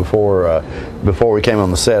with me before we came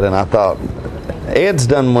on the set, and I thought, Ed's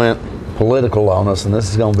done went political on us, and this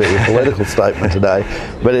is going to be a political statement today.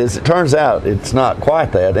 But as it turns out, it's not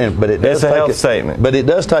quite that. But it does It's a health statement. But it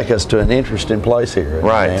does take us to an interesting place here.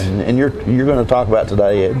 Right. And you're going to talk about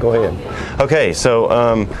today, Ed. Go ahead. Okay,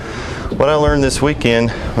 so what I learned this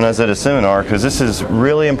weekend when I was at a seminar, because this is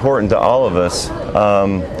really important to all of us,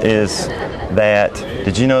 is that,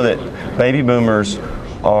 did you know that baby boomers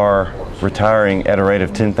are retiring at a rate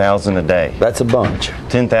of 10,000 a day? That's a bunch.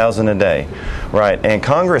 10,000 a day. Right, and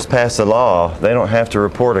Congress passed a law. They don't have to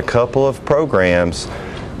report a couple of programs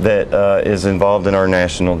that is involved in our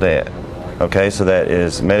national debt. Okay, so that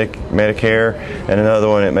is Medicare, and another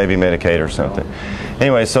one, it may be Medicaid or something.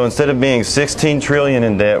 Anyway, so instead of being $16 trillion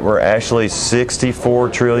in debt, we're actually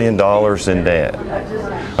 $64 trillion in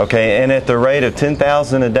debt. Okay, and at the rate of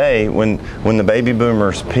 10,000 a day, when the baby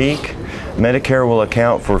boomers peak, Medicare will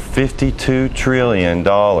account for $52 trillion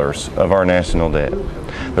of our national debt.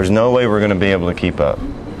 There's no way we're going to be able to keep up.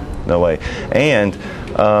 No way. And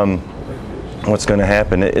what's going to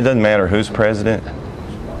happen, it doesn't matter who's president,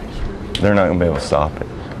 they're not going to be able to stop it.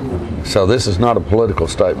 So this is not a political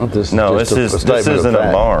statement. This is no, just this a statement is of an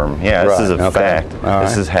fact. alarm. Yeah, this Right, is a okay. fact. All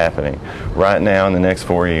This right. is happening right now in the next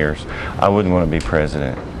 4 years. I wouldn't want to be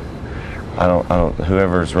president. I don't.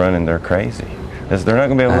 Whoever's running, they're crazy. They're not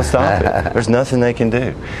going to be able to stop it. There's nothing they can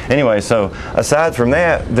do. Anyway, so aside from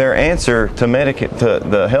that, their answer to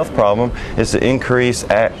the health problem is to increase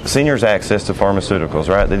seniors' access to pharmaceuticals,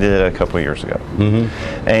 right? They did it a couple of years ago.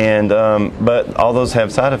 And but all those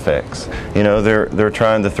have side effects. You know, they're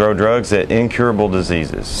trying to throw drugs at incurable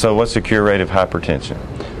diseases. So what's the cure rate of hypertension?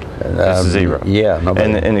 It's 0. Yeah.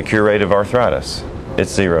 And the cure rate of arthritis?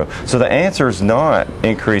 It's 0. So the answer is not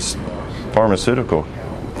increased pharmaceutical,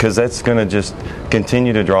 because that's going to just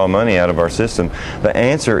continue to draw money out of our system. The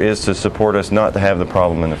answer is to support us not to have the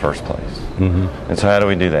problem in the first place. And so how do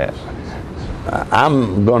we do that?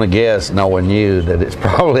 I'm going to guess, knowing you, that it's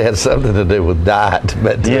probably had something to do with diet.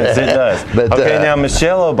 But yes, it does. But, okay, now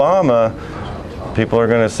Michelle Obama, people are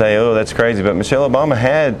going to say, oh, that's crazy, but Michelle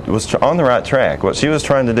Obama was on the right track. What she was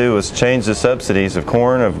trying to do was change the subsidies of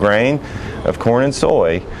corn, of grain, of corn and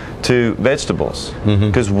soy to vegetables,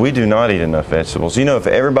 because we do not eat enough vegetables. You know, if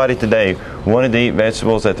everybody today wanted to eat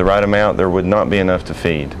vegetables at the right amount, there would not be enough to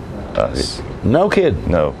feed us. No kid.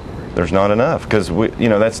 No, there's not enough, because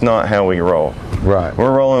that's not how we roll. Right.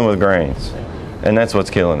 We're rolling with grains, and that's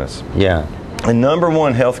what's killing us. Yeah. The number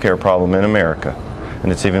one healthcare problem in America,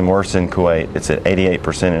 and it's even worse in Kuwait. It's at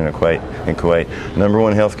 88% in Kuwait. Number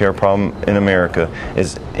one healthcare problem in America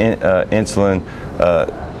is insulin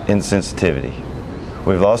insensitivity.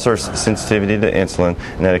 We've lost our sensitivity to insulin,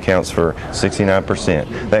 and that accounts for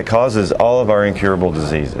 69%. That causes all of our incurable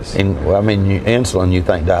diseases. Insulin, you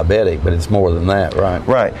think diabetic, but it's more than that, right?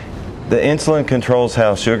 Right. The insulin controls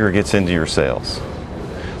how sugar gets into your cells.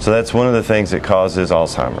 So that's one of the things that causes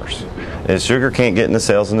Alzheimer's. As sugar can't get in the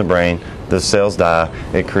cells in the brain, the cells die.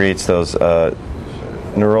 It creates those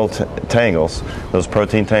neural tangles, those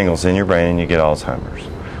protein tangles in your brain, and you get Alzheimer's.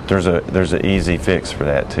 There's an easy fix for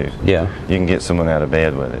that too. Yeah. You can get someone out of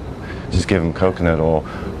bed with it. Just give them coconut oil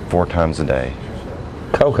 4 times a day.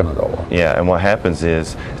 Coconut oil? Yeah, and what happens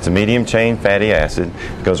is it's a medium chain fatty acid.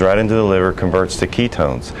 It goes right into the liver, converts to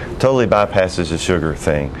ketones. Totally bypasses the sugar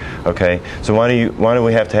thing. Okay, so why do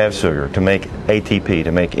we have to have sugar? To make ATP,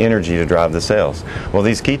 to make energy to drive the cells. Well,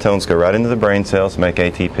 these ketones go right into the brain cells, make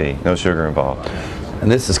ATP. No sugar involved.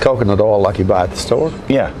 And this is coconut oil like you buy at the store?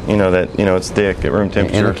 Yeah, it's thick at room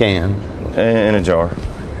temperature. In a can? In a jar.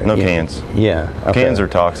 No cans. Yeah. Okay. Cans are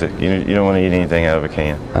toxic. You don't want to eat anything out of a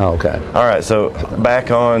can. Oh, okay. All right, so back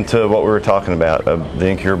on to what we were talking about, the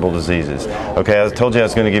incurable diseases. Okay, I told you I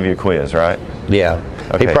was going to give you a quiz, right? Yeah.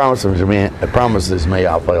 Okay. He promises me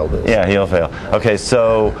I'll fail this. Yeah, he'll fail. Okay,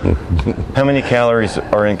 so how many calories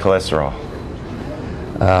are in cholesterol?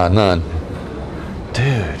 None.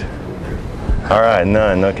 Dude. All right,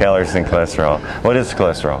 none. No calories in cholesterol. What is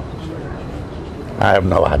cholesterol? I have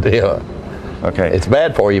no idea. Okay. It's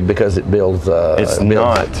bad for you because it builds. It's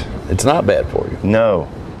not. It's not bad for you. No.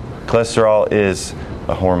 Cholesterol is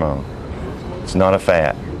a hormone. It's not a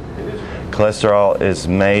fat. Cholesterol is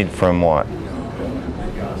made from what?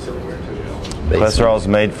 Cholesterol is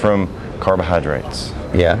made from carbohydrates.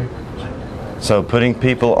 Yeah. So putting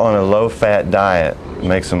people on a low-fat diet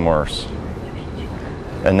makes them worse.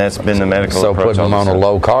 And that's been the medical approach. So putting them on a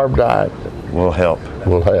low-carb diet will help.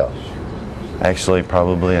 Will help. Actually,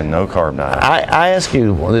 probably a no-carb diet. I asked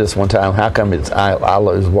you this one time, how come I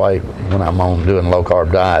lose weight when I'm on doing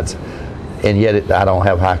low-carb diets, and yet I don't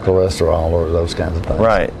have high cholesterol or those kinds of things?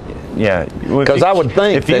 Right. Yeah. Because I would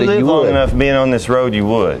think if you live long enough being on this road, you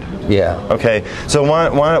would. Yeah. Okay. So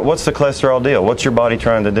what's the cholesterol deal? What's your body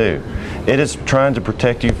trying to do? It is trying to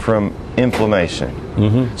protect you from inflammation.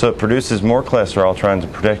 So it produces more cholesterol trying to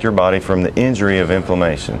protect your body from the injury of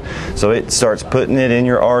inflammation. So it starts putting it in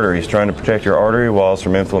your arteries, trying to protect your artery walls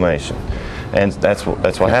from inflammation. And that's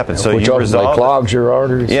what happens. So which you resolve clogs your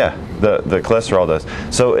arteries? Yeah, the cholesterol does.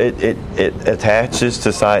 So it attaches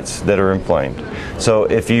to sites that are inflamed. So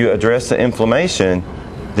if you address the inflammation,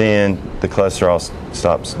 then the cholesterol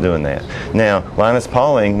stops doing that. Now, Linus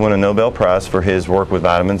Pauling won a Nobel Prize for his work with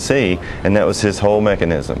vitamin C, and that was his whole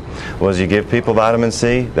mechanism. Was you give people vitamin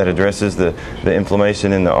C that addresses the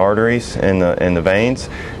inflammation in the arteries and the veins,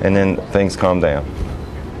 and then things calm down.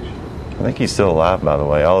 I think he's still alive, by the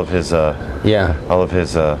way. All of his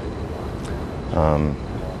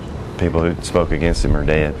people who spoke against him are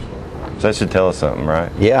dead. So that should tell us something, right?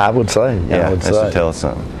 Yeah, I would say. Yeah, that should tell us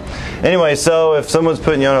something. Anyway, so if someone's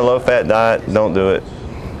putting you on a low-fat diet, don't do it.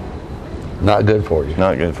 Not good for you.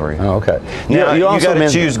 Not good for you. Oh, okay. Now, you got to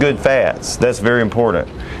choose good fats. That's very important.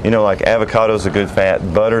 Like avocado's a good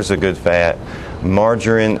fat, butter's a good fat,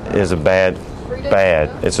 margarine is a bad.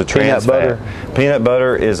 It's a trans fat. Peanut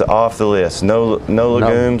butter is off the list. No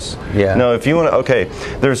legumes. Yeah. No, if you want to,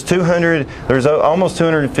 there's almost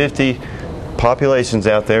 250 populations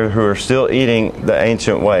out there who are still eating the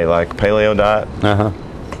ancient way, like paleo diet.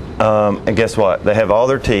 And guess what? They have all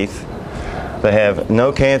their teeth. They have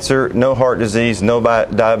no cancer, no heart disease, no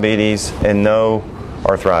diabetes, and no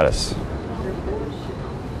arthritis.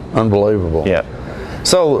 Unbelievable. Yeah.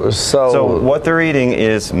 So what they're eating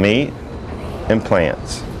is meat and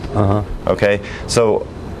plants. Okay. So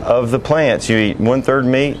of the plants, you eat 1/3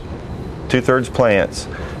 meat, 2/3 plants,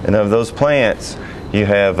 and of those plants, you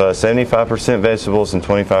have 75% vegetables and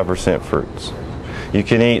 25% fruits. You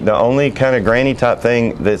can eat, the only kind of granny type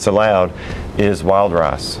thing that's allowed is wild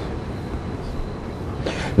rice.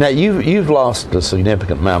 Now you've lost a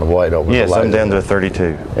significant amount of weight over the last. Yes, I'm down to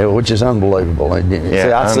 32. Which is unbelievable.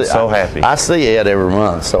 Yeah, I'm so happy. I see Ed every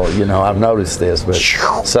month, so I've noticed this. But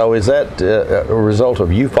so is that a result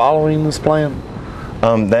of you following this plan?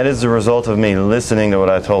 That is the result of me listening to what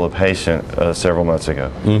I told a patient several months ago.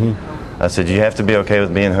 I said, you have to be okay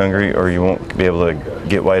with being hungry, or you won't be able to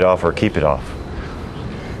get weight off or keep it off.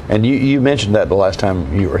 And you mentioned that the last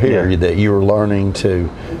time you were here, that you were learning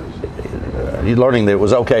that it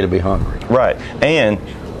was okay to be hungry. Right, and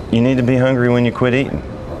you need to be hungry when you quit eating.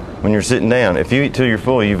 When you're sitting down, if you eat till you're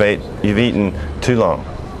full, you've eaten too long.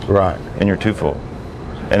 Right. And you're too full,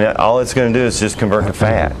 and all it's going to do is just convert to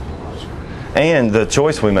fat. And the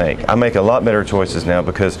choice we make, I make a lot better choices now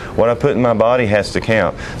because what I put in my body has to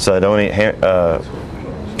count. So I don't eat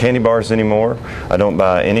candy bars anymore. I don't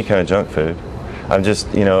buy any kind of junk food. I'm just,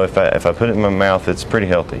 if I put it in my mouth, it's pretty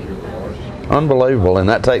healthy. Unbelievable, and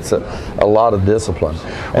that takes a lot of discipline.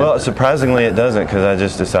 Well, surprisingly it doesn't, because I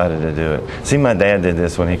just decided to do it. See, my dad did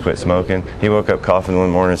this when he quit smoking. He woke up coughing one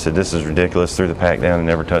morning and said, "This is ridiculous," threw the pack down and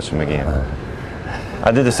never touched them again.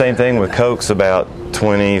 I did the same thing with Cokes about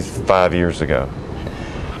 25 years ago.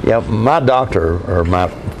 Yeah, my doctor, or my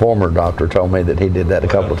former doctor, told me that he did that a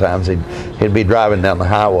couple of times. He'd be driving down the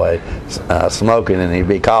highway smoking, and he'd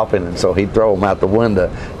be coughing, and so he'd throw them out the window.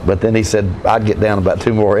 But then he said, I'd get down about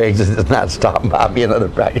 2 more exits and I'd stop and buy me another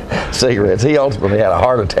pack of cigarettes. He ultimately had a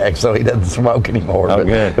heart attack, so he doesn't smoke anymore. Oh,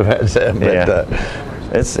 good. But,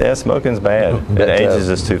 smoking's bad. It ages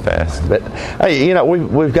us too fast. But hey,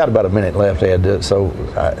 we've got about a minute left, Ed. So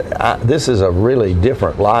this is a really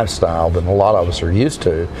different lifestyle than a lot of us are used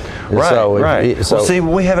to. Right. Well, see,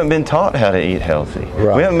 we haven't been taught how to eat healthy.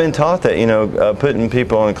 Right. We haven't been taught that. Putting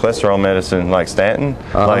people on cholesterol medicine like statin,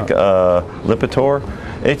 like Lipitor,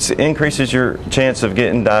 it increases your chance of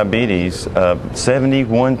getting diabetes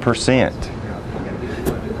 71%.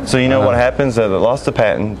 So what happens? They lost the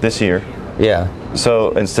patent this year. Yeah.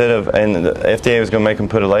 So and the FDA was going to make them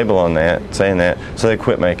put a label on that, saying that, so they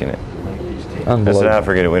quit making it. I said, I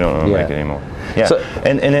forget it, we don't want to make it anymore. Yeah. So,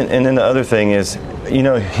 and then the other thing is,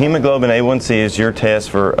 hemoglobin A1C is your test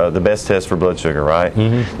for the best test for blood sugar, right?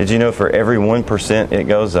 Did you know for every 1% it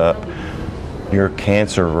goes up, your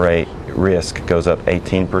cancer risk goes up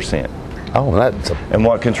 18%? Oh, and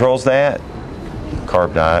what controls that?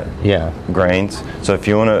 Carb diet. Yeah. Grains. So if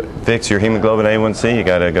you want to fix your hemoglobin A1C, you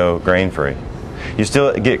got to go grain free. You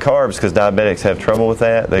still get carbs because diabetics have trouble with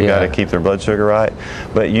that. They've got to keep their blood sugar right.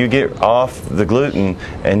 But you get off the gluten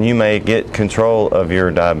and you may get control of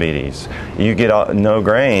your diabetes. You get no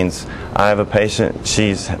grains. I have a patient,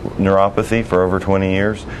 she's neuropathy for over 20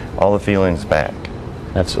 years. All the feelings back.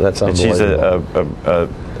 That's unbelievable. And she's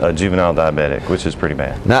a juvenile diabetic, which is pretty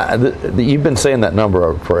bad. Now, you've been seeing that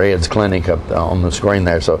number for Ed's clinic up on the screen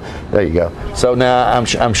there, so there you go. So now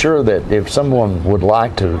I'm sure that if someone would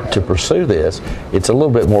like to pursue this, it's a little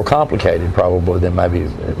bit more complicated probably than maybe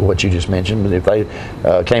what you just mentioned. But if they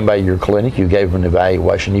came by your clinic, you gave them an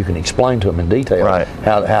evaluation, you can explain to them in detail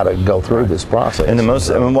how to go through this process.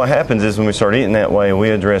 And what happens is when we start eating that way, we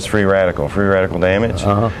address free radical damage,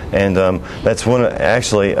 and that's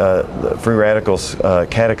free radicals.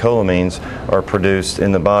 Catecholamines are produced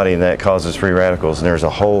in the body, and that causes free radicals. And there's a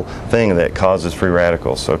whole thing that causes free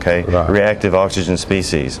radicals, reactive oxygen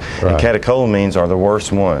species. And catecholamines are the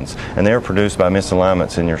worst ones, and they're produced by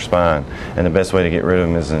misalignments in your spine. And the best way to get rid of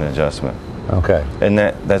them is an adjustment. Okay. And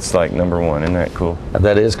that's like number one. Isn't that cool?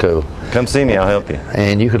 That is cool. Come see me, I'll help you.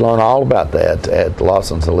 And you can learn all about that at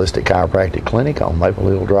Lawson's Holistic Chiropractic Clinic on Maple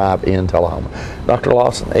Hill Drive in Tullahoma. Dr.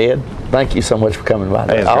 Lawson, Ed, thank you so much for coming by.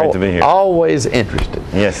 Hey, it's great to be here. Always interested.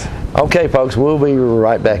 Yes. Okay, folks, we'll be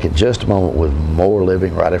right back in just a moment with more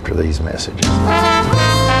living right after these messages.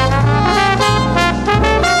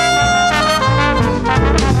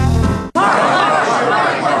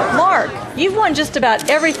 You've won just about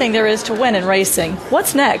everything there is to win in racing.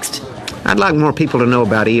 What's next? I'd like more people to know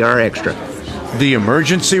about ER Extra. The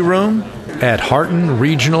emergency room at Harton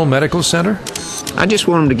Regional Medical Center? I just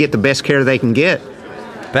want them to get the best care they can get.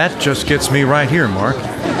 That just gets me right here, Mark.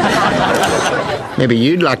 Maybe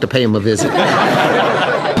you'd like to pay him a visit.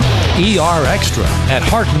 ER Extra at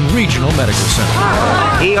Harton Regional Medical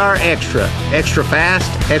Center. ER Extra. Extra fast,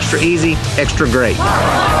 extra easy, extra great.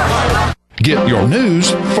 Get your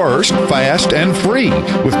news first, fast, and free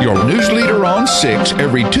with your news leader on 6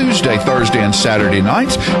 every Tuesday, Thursday, and Saturday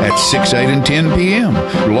nights at 6, 8, and 10 p.m.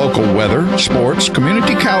 Local weather, sports,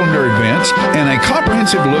 community calendar events, and a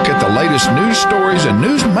comprehensive look at the latest news stories and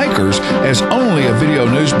news makers as only a video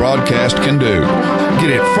news broadcast can do. Get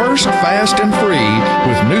it first, fast, and free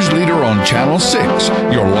with News Leader on Channel 6,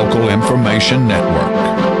 your local information network.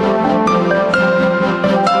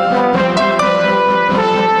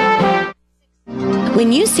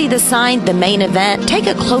 When you see the sign, The Main Event, take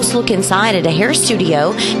a close look inside at a hair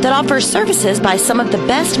studio that offers services by some of the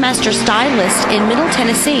best master stylists in Middle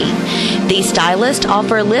Tennessee. These stylists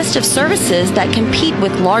offer a list of services that compete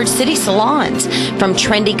with large city salons, from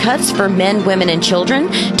trendy cuts for men, women, and children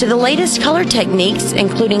to the latest color techniques,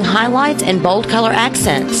 including highlights and bold color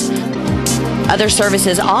accents. Other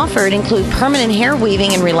services offered include permanent hair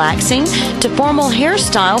weaving and relaxing to formal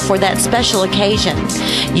hairstyle for that special occasion.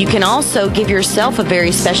 You can also give yourself a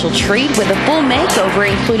very special treat with a full makeover,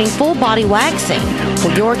 including full body waxing.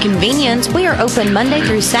 For your convenience, we are open Monday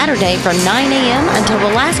through Saturday from 9 a.m. until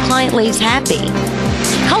the last client leaves happy.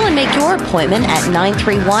 Call and make your appointment at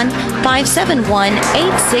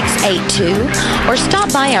 931-571-8682 or stop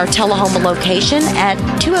by our Tullahoma location at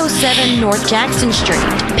 207 North Jackson Street.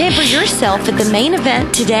 Pamper yourself at The Main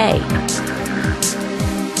Event today.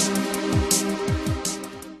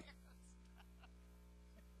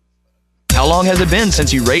 How long has it been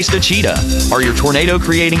since you raced a cheetah? Are your tornado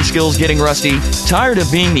creating skills getting rusty? Tired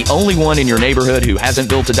of being the only one in your neighborhood who hasn't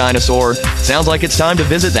built a dinosaur? Sounds like it's time to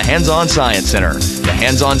visit the Hands-On Science Center. The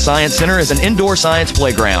Hands-On Science Center is an indoor science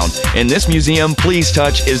playground. In this museum, please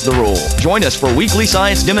touch is the rule. Join us for weekly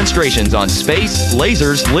science demonstrations on space,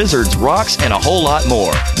 lasers, lizards, rocks, and a whole lot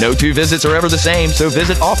more. No two visits are ever the same, so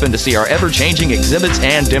visit often to see our ever-changing exhibits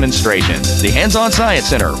and demonstrations. The Hands-On Science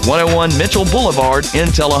Center, 101 Mitchell Boulevard in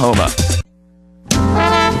Tullahoma.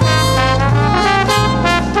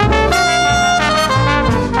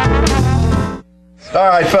 All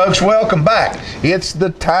right, folks, welcome back. It's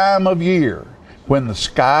the time of year when the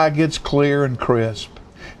sky gets clear and crisp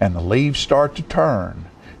and the leaves start to turn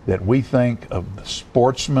that we think of the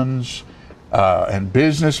sportsmen's and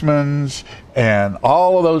businessmen's and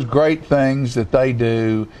all of those great things that they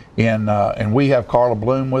do. And we have Carla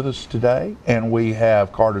Bloom with us today, and we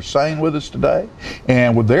have Carter Sane with us today,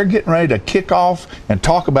 and they're getting ready to kick off and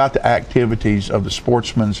talk about the activities of the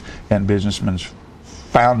Sportsmen's and Businessmen's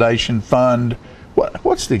Foundation Fund.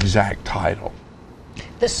 What's the exact title?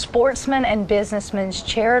 The Sportsmen and Businessmen's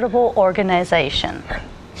Charitable Organization.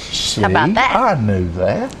 See, how about that? I knew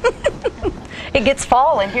that. It gets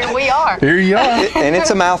fall, and here we are. Here you are. And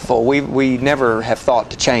it's a mouthful. We never have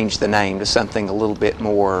thought to change the name to something a little bit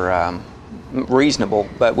more reasonable,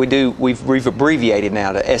 but we've abbreviated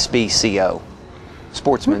now to SBCO,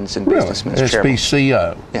 Sportsmen's and Businessmen's Charitable.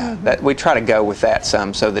 SBCO. Yeah, we try to go with that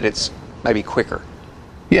some so that it's maybe quicker.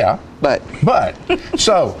 Yeah. But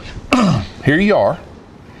so here you are.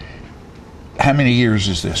 How many years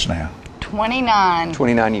is this now? 29.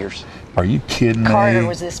 29 years. Are you kidding me? Carter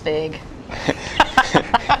was this big.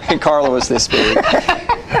 And Carla was this big.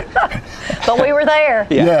 But we were there.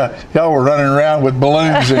 Yeah, y'all were running around with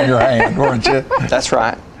balloons in your hand, weren't you? That's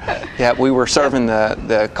right. Yeah, we were serving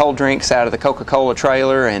the cold drinks out of the Coca-Cola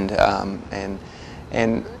trailer and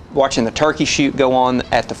watching the turkey shoot go on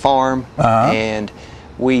at the farm. And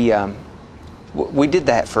we did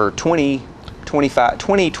that for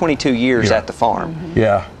 22 years at the farm.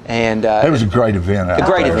 Yeah. And it was a great event. A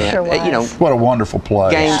great event. Sure was. You know, what a wonderful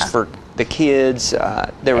place. Games for the kids.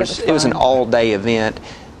 It was an all-day event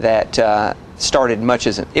that started much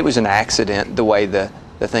as it was an accident the way the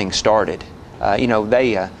thing started. You know,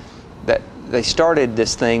 they started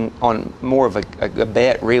this thing on more of a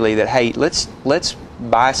bet, really, that hey, let's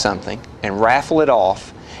buy something and raffle it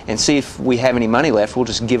off and see if we have any money left. We'll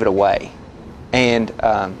just give it away. And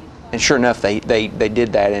sure enough, they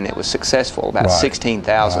did that, and it was successful. About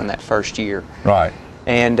 16,000 that first year. Right.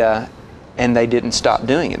 And they didn't stop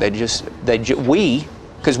doing it.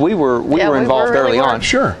 Because we were involved early on.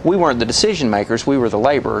 Sure. We weren't the decision makers. We were the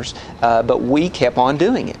laborers, but we kept on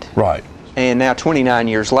doing it. Right. And now, 29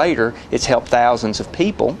 years later, it's helped thousands of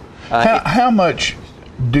people. How much?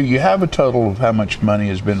 Do you have a total of how much money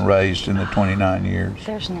has been raised in the 29 years?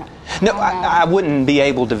 There's not. No, I wouldn't be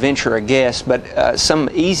able to venture a guess, but some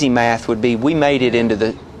easy math would be we made it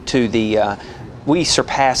we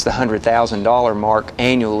surpassed the $100,000 mark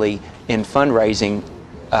annually in fundraising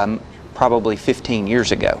probably 15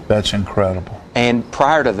 years ago. That's incredible. And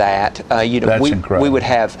prior to that, we would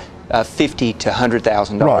have $50,000 to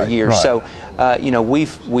 $100,000 a year. Right. So,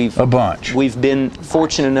 we've a bunch. We've been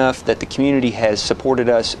fortunate enough that the community has supported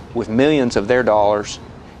us with millions of their dollars,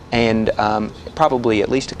 and probably at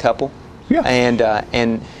least a couple. Yeah.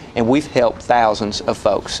 And we've helped thousands of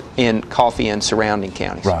folks in Coffee and surrounding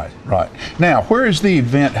counties. Right. Now, where is the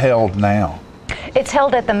event held now? It's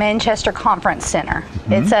held at the Manchester Conference Center.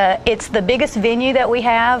 It's the biggest venue that we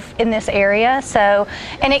have in this area, so,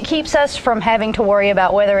 and it keeps us from having to worry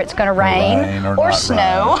about whether it's going to rain or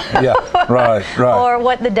snow. Yeah, right. Or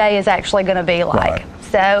what the day is actually going to be like.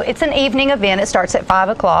 So it's an evening event. It starts at 5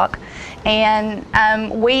 o'clock, and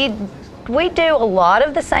we do a lot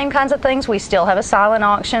of the same kinds of things. We still have a silent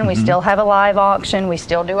auction, we still have a live auction, we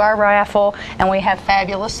still do our raffle, and we have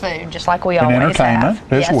fabulous food, just like we always entertainment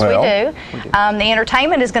have. as well. Yes, we do. The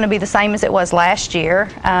entertainment is going to be the same as it was last year.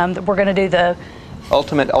 We're going to do the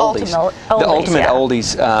Ultimate Oldies. The Ultimate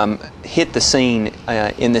Oldies hit the scene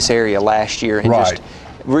in this area last year and just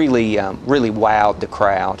really wowed the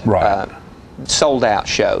crowd. Sold out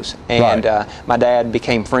shows, and my dad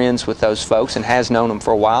became friends with those folks and has known them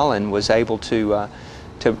for a while, and was able to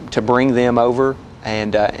bring them over,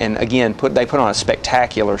 and again they put on a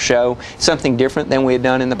spectacular show, something different than we had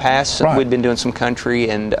done in the past. We'd been doing some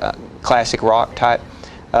country and classic rock type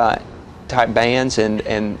bands,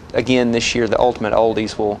 and again this year the Ultimate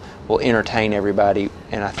Oldies will entertain everybody,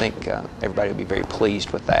 and I think everybody will be very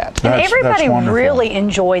pleased with that. And everybody really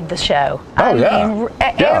enjoyed the show.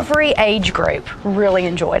 Every age group really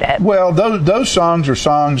enjoyed it. Well, those songs are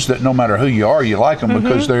songs that no matter who you are, you like them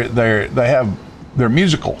because they're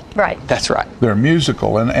musical. Right. That's right. They're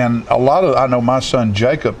musical, and a lot of, I know my son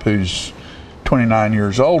Jacob, who's 29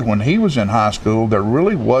 years old, when he was in high school, there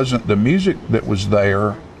really wasn't, the music that was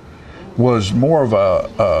there was more of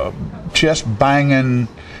a chest banging.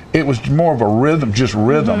 It was more of a rhythm, just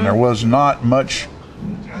rhythm. There was not much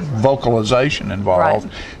vocalization involved.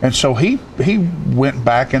 And so he went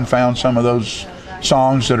back and found some of those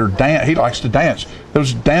songs that are he likes to dance,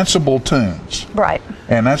 those danceable tunes. Right.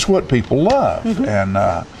 And that's what people love.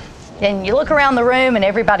 And you look around the room and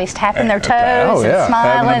everybody's tapping their toes and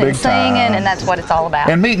smiling and singing, and that's what it's all about.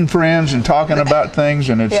 And meeting friends and talking about things,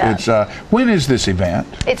 and it's when is this event?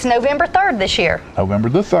 It's November 3rd this year. November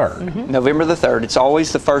the 3rd. November the 3rd. It's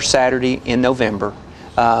always the first Saturday in November.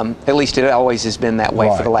 At least it always has been that way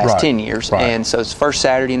for the last 10 years. And so it's first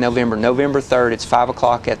Saturday in November. November 3rd, it's 5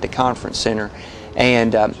 o'clock at the conference center.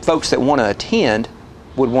 And folks that want to attend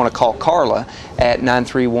would want to call Carla at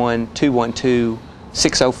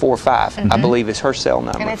 931-212-6045, I believe is her cell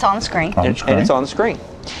number. And it's on the screen. And it's on the screen.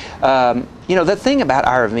 The thing about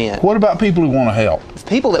our event... What about people who want to help?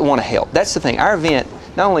 People that want to help. That's the thing. Our event,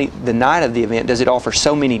 not only the night of the event, does it offer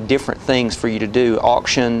so many different things for you to do,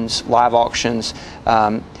 auctions, live auctions,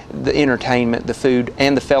 the entertainment, the food,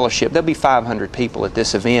 and the fellowship. There'll be 500 people at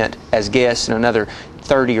this event as guests, and another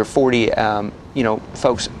 30 or 40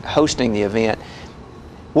 folks hosting the event.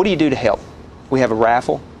 What do you do to help? We have a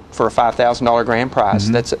raffle for a $5,000 grand prize.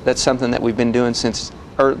 That's something that we've been doing since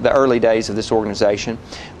the early days of this organization.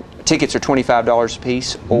 Tickets are $25 a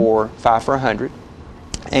piece or $5 for $100.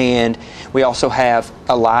 And we also have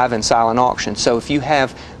a live and silent auction. So if you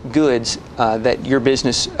have goods that your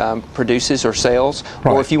business produces or sells,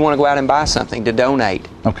 or if you want to go out and buy something to donate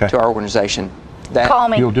to our organization, call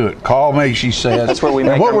me. You'll do it. Call me, she says. That's where we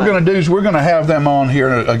make And what our we're going to do is we're going to have them on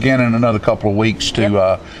here again in another couple of weeks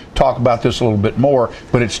to talk about this a little bit more.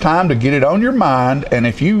 But it's time to get it on your mind. And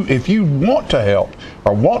if you want to help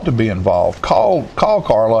or want to be involved, call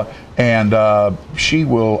Carla, and she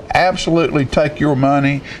will absolutely take your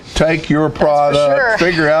money, take your product,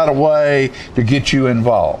 figure out a way to get you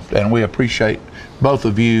involved. And we appreciate both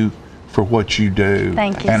of you for what you do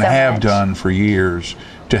and have done for years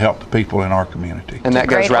to help the people in our community. And that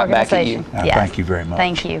goes right back at you. Thank you very much.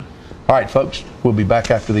 Thank you. All right, folks, we'll be back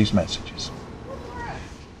after these messages.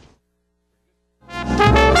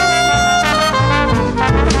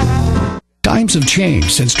 Times have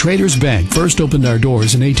changed since Traders Bank first opened our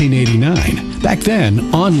doors in 1889. Back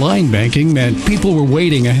then, online banking meant people were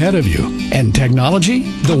waiting ahead of you. And technology?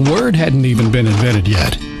 The word hadn't even been invented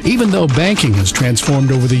yet. Even though banking has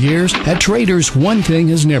transformed over the years, at Traders, one thing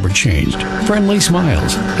has never changed. Friendly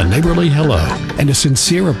smiles, a neighborly hello, and a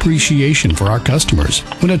sincere appreciation for our customers.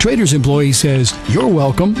 When a Traders employee says, "You're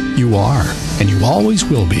welcome," you are, and you always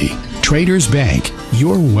will be. Traders Bank,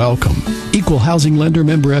 you're welcome. Equal housing lender,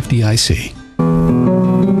 member FDIC.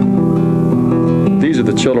 These are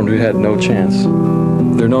the children who had no chance.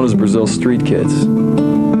 They're known as Brazil's street kids.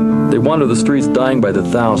 They wander the streets dying by the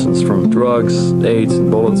thousands from drugs, AIDS, and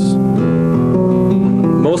bullets.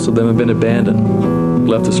 Most of them have been abandoned,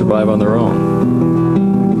 left to survive on their own.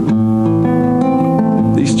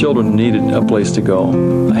 These children needed a place to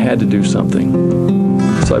go. I had to do something.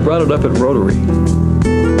 So I brought it up at Rotary.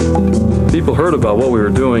 People heard about what we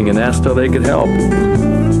were doing and asked how they could help.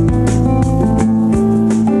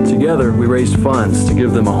 Together, we raised funds to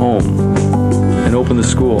give them a home and open the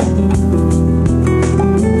school.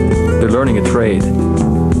 They're learning a trade.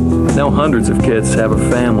 Now hundreds of kids have a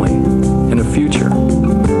family and a future.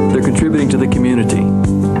 They're contributing to the community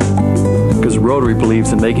because Rotary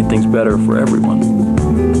believes in making things better for everyone.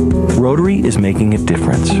 Rotary is making a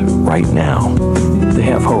difference right now. They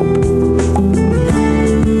have hope.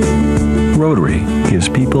 Rotary gives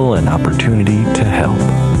people an opportunity to help.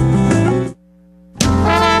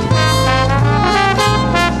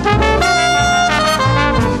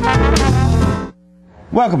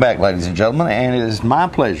 Welcome back, ladies and gentlemen, and it is my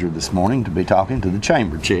pleasure this morning to be talking to the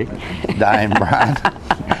Chamber Chick, Diane Bryant.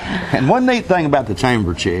 And one neat thing about the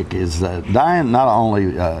Chamber Chick is that Diane not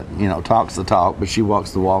only talks the talk, but she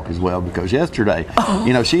walks the walk as well. Because yesterday,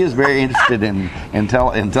 she is very interested in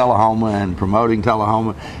Tullahoma and promoting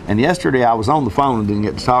Tullahoma. And yesterday, I was on the phone and didn't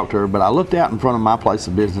get to talk to her, but I looked out in front of my place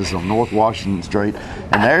of business on North Washington Street,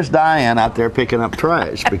 and there's Diane out there picking up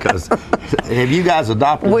trash. Because have you guys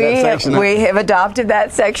adopted that section? We have adopted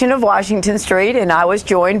that section of Washington Street, and I was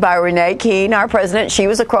joined by Renee Keene, our president. She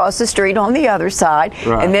was across the street on the other side.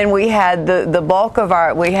 Right. And then we had the bulk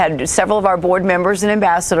of we had several of our board members and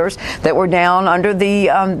ambassadors that were down under the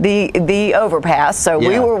overpass. So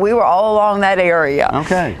we were all along that area.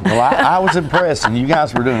 Okay. Well, I was impressed, and you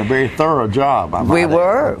guys were doing a very thorough job. We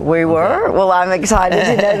were. Well, I'm excited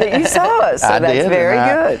to know that you saw us. So that's very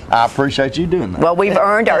good. I appreciate you doing that. Well, we've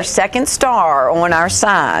earned our second star on our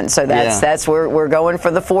sign, so that's where we're going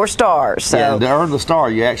for the 4 stars. So. Yeah, to earn the star,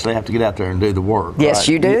 you actually have to get out there and do the work. Yes, right?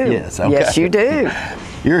 you do. Yes, okay. Yes, you do.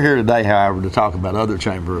 You're here today, however, to talk about other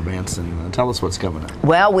chamber events, and tell us what's coming up.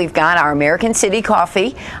 Well, we've got our American City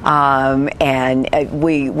Coffee, and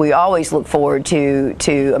we always look forward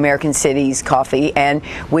to American City's coffee, and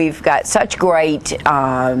we've got such great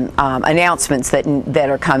announcements that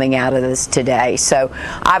are coming out of this today. So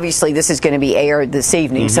obviously this is going to be aired this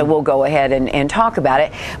evening, so we'll go ahead and talk about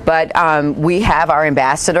it. But we have our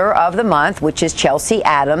Ambassador of the Month, which is Chelsea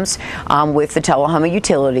Adams with the Tullahoma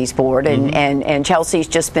Utilities Board, and Chelsea's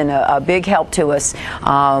just been a big help to us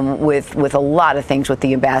with a lot of things with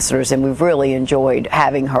the ambassadors, and we've really enjoyed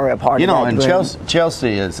having her a part of that. And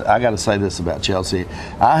Chelsea is, I got to say this about Chelsea,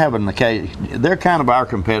 I have an occasion, they're kind of our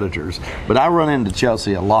competitors, but I run into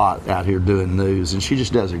Chelsea a lot out here doing news, and she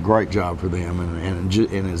just does a great job for them, and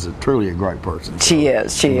is truly a great person. So she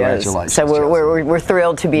is. So we're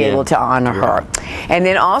thrilled to be able to honor her. And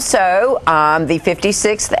then also the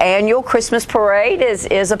 56th annual Christmas Parade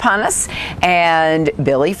is upon us, and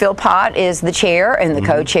Billy Philpott is the chair, and the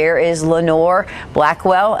co-chair is Lenore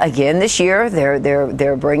Blackwell. Again this year,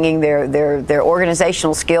 they're bringing their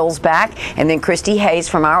organizational skills back, and then Christy Hayes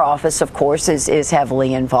from our office, of course, is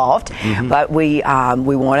heavily involved. But we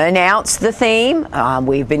want to announce the theme.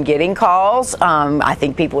 We've been getting calls. I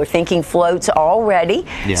think people are thinking floats already.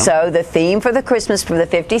 So the theme for the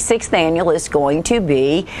 56th annual is going to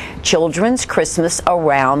be Children's Christmas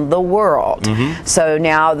Around the World. So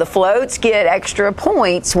now the floats get extra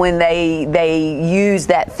points when they use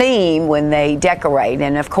that theme when they decorate,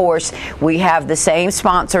 and of course we have the same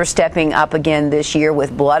sponsor stepping up again this year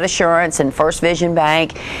with Blood Assurance and First Vision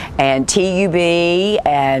Bank and TUB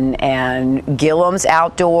and Gillum's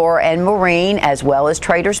Outdoor and Marine, as well as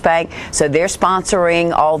Traders Bank. So they're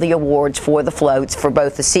sponsoring all the awards for the floats for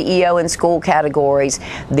both the CEO and school categories,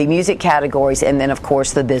 the music categories, and then of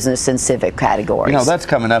course the business and civic categories. That's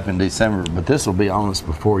coming up in December, but this will be on us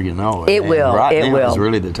before you know it. It will. It's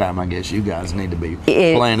really the time I guess you guys need to be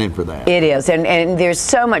planning for that. It is, and there's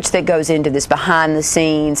so much that goes into this behind the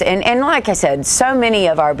scenes, and like I said, so many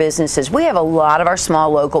of our businesses, we have a lot of our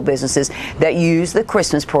small local businesses that use the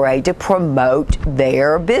Christmas Parade to promote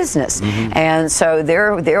their business, and so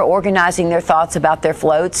they're organizing their thoughts about their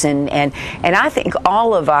floats, and I think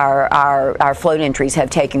all of our float entries have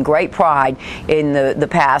taken great pride in the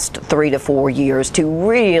past 3 to 4 years to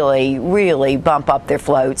really bump up their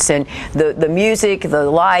floats, and the music, the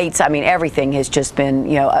lights, I mean, everything has just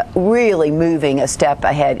been, really moving a step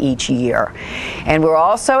ahead each year. And we're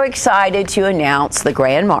also excited to announce the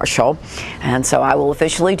Grand Marshal, and so I will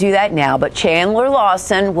officially do that now, but Chandler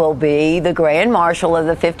Lawson will be the Grand Marshal of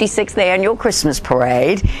the 56th Annual Christmas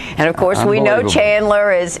Parade. And of course, we know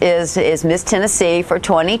Chandler is Miss Tennessee for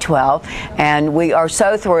 2012, and we are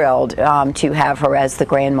so thrilled to have her as the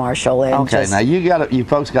Grand Marshal. And now you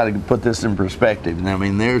folks got to put this in perspective. I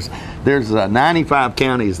mean, there's 90 95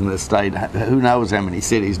 counties in this state. Who knows how many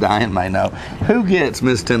cities Diane may know. Who gets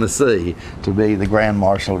Miss Tennessee to be the Grand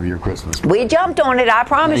Marshal of your Christmas parade? We jumped on it, I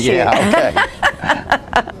promise you. Yeah,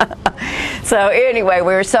 okay. So anyway,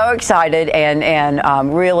 we're so excited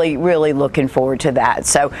and really, really looking forward to that.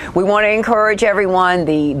 So we want to encourage everyone.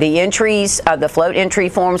 The entries, the float entry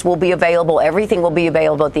forms will be available. Everything will be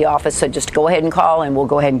available at the office. So just go ahead and call, and we'll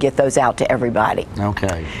go ahead and get those out to everybody.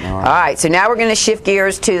 Okay. All right. So now we're going to shift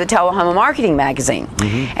gears to the Tullahoma Marketing Magazine,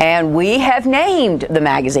 and we have named the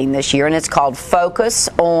magazine this year, and it's called Focus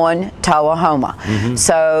on Tullahoma.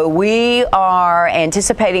 So we are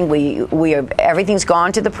anticipating everything's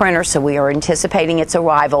gone to the printer, so we are anticipating its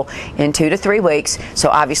arrival in 2 to 3 weeks. So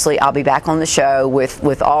obviously I'll be back on the show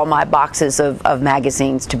with all my boxes of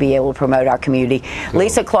magazines to be able to promote our community. Cool.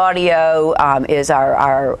 Lisa Claudio is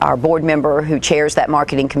our board member who chairs that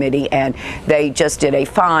marketing committee, and they just did a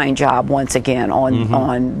fine job once again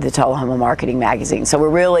on the Tullahoma Marketing Magazine. So we're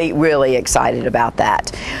really, really excited about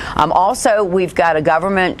that. Also, we've got a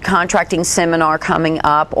government contracting seminar coming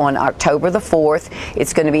up on October the 4th.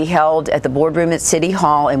 It's going to be held at the boardroom at City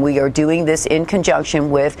Hall, and we are doing this in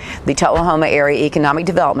conjunction with the Tullahoma Area Economic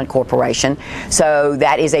Development Corporation. So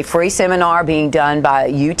that is a free seminar being done by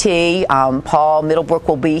UT. Paul Middlebrook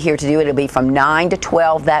will be here to do it. It'll be from 9 to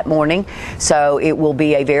 12 that morning. So it will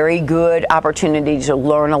be a very good opportunity to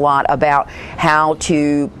learn a lot about how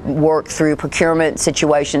to work through procurement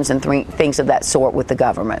situations and things of that sort with the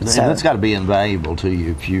government. So that's got to be invaluable to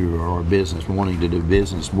you if you are a business wanting to do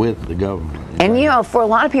business with the government. And you know, for a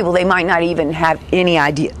lot of people, they might not even have any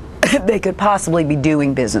idea they could possibly be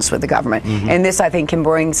doing business with the government. And this, I think, can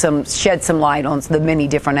shed some light on the many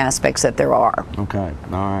different aspects that there are. Okay,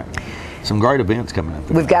 all right. Some great events coming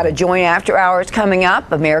up. We've got a joint after hours coming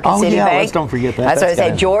up, American City Bank. Let's don't forget that. That's what I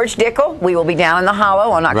said. George Dickel. We will be down in the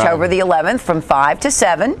Hollow on October the 11th from 5 to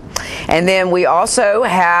 7. And then we also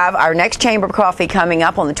have our next Chamber Coffee coming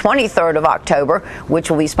up on the 23rd of October,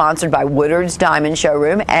 which will be sponsored by Woodard's Diamond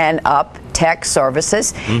Showroom and Up Tech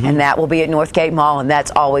Services, and that will be at Northgate Mall, and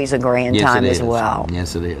that's always a grand time as well.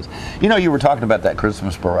 Yes, it is. You know, you were talking about that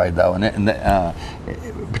Christmas parade, though, and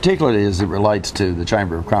particularly as it relates to the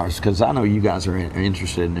Chamber of Commerce, because I know you guys are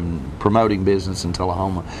interested in promoting business in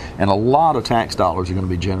Tullahoma, and a lot of tax dollars are going to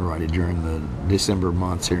be generated during the December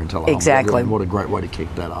months here in Tullahoma. Exactly. What a great way to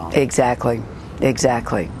kick that off. Exactly.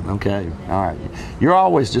 Exactly. Okay. All right. You're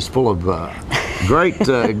always just full of great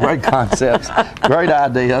concepts, great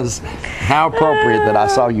ideas. How appropriate that I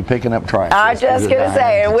saw you picking up trash. I was just going to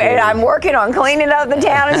say, and I'm working on cleaning up the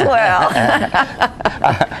town as well.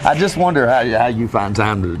 I just wonder how you find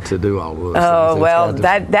time to do all of this. Oh, well,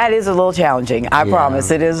 that is a little challenging. I promise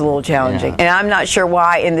it is a little challenging. And I'm not sure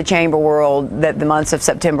why in the chamber world that the months of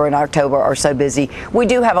September and October are so busy. We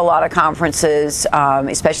do have a lot of conferences,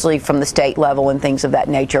 especially from the state level and things of that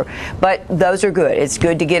nature. But those are good. It's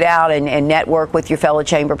good to get out and network with your fellow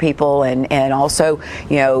chamber people and also,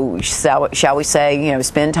 you know, shall we say, you know,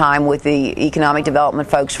 spend time with the economic development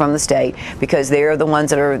folks from the state, because they're the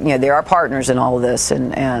ones that are, you know, they're our partners in all of this,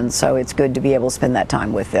 and so it's good to be able to spend that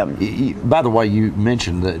time with them. By the way, you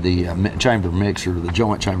mentioned the chamber mixer, the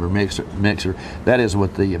joint chamber mixer. That is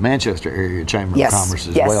with the Manchester area Chamber of Commerce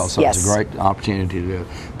as well. So it's a great opportunity to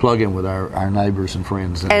plug in with our neighbors and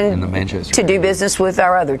friends in the Manchester to do business with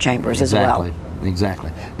our other chambers as well.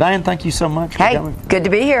 Exactly. Diane, thank you so much for coming. Good to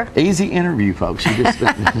be here. Easy interview, folks. You just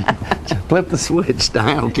flip the switch.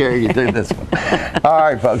 Diane will carry you through this one. All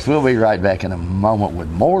right, folks, we'll be right back in a moment with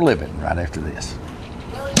more living right after this.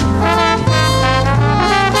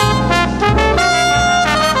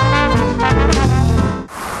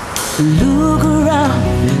 Look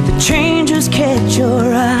around, the changes catch your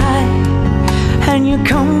eye, and you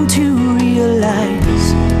come to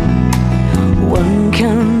realize one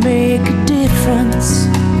can make a difference.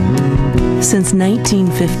 Since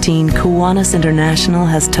 1915, Kiwanis International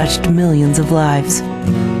has touched millions of lives.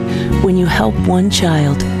 When you help one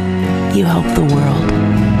child, you help the world.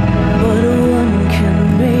 But one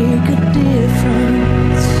can make a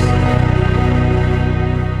difference.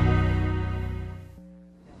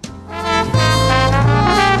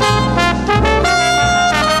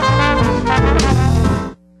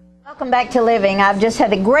 Welcome back to Living. I've just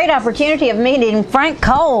had the great opportunity of meeting Frank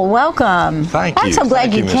Cole. Welcome. Thank you. I'm so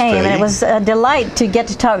glad you came, and it was a delight to get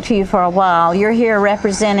to talk to you for a while. You're here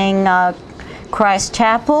representing Christ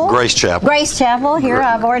Chapel. Grace Chapel. Grace Chapel. Here,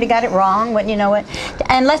 I've already got it wrong, but you know what?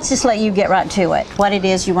 And let's just let you get right to it. What it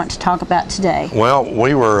is you want to talk about today. Well,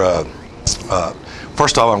 we were,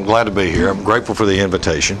 first of all, I'm glad to be here. I'm grateful for the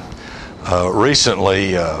invitation.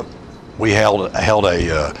 Recently, we held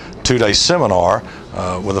a two-day seminar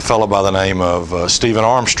with a fellow by the name of Stephen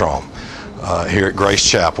Armstrong. here at Grace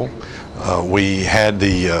Chapel. We had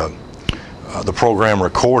the program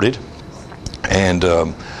recorded, and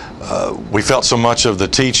we felt so much of the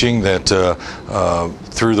teaching that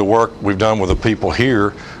through the work we've done with the people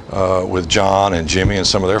here, with John and Jimmy and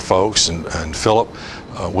some of their folks and Philip,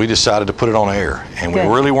 we decided to put it on air. And we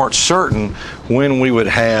really weren't certain when we would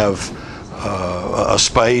have a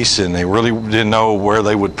space, and they really didn't know where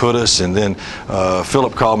they would put us. And then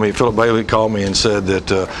Philip Bailey called me and said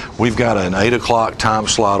that we've got an 8 o'clock time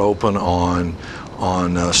slot open on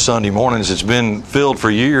Sunday mornings. It's been filled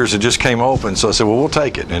for years. It just came open. So I said, well, we'll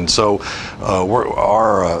take it. And so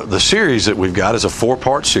the series that we've got is a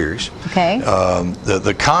 4-part series. Okay.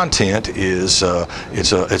 The content is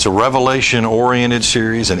it's a revelation-oriented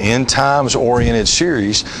series, an end times-oriented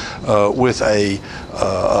series with a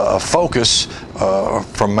focus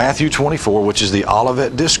from Matthew 24, which is the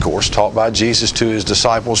Olivet Discourse taught by Jesus to his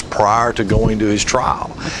disciples prior to going to his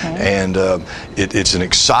trial. Okay. And it's an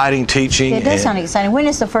exciting teaching. It does sound exciting. When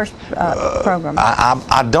is the first program?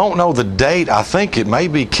 I don't know the date. I think it may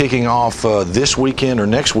be kicking off this weekend or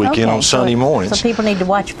next weekend on Sunday mornings. So people need to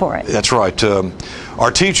watch for it. That's right.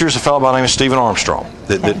 Our teacher is a fellow by the name of Stephen Armstrong.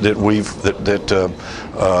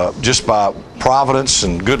 Just by providence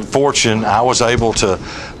and good fortune, I was able to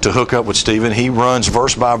hook up with Stephen. He runs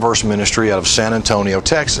Verse by Verse Ministry out of San Antonio,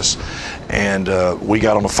 Texas, and we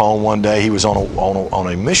got on the phone one day. He was on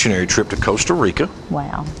a missionary trip to Costa Rica.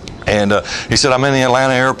 Wow. And he said, I'm in the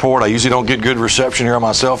Atlanta airport. I usually don't get good reception here on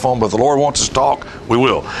my cell phone, but if the Lord wants us to talk, we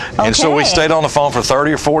will. Okay. And so we stayed on the phone for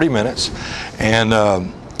 30 or 40 minutes, and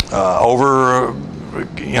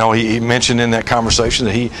he mentioned in that conversation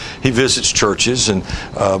that he visits churches, and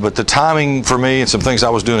but the timing for me and some things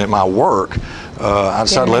I was doing at my work, I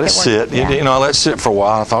decided to let it sit. Yeah. Let it sit for a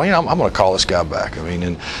while. I thought, I'm going to call this guy back. I mean,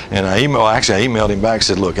 and I emailed him back and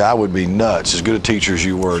said, look, I would be nuts, as good a teacher as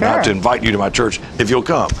you were, not to invite you to my church if you'll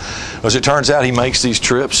come. As it turns out, he makes these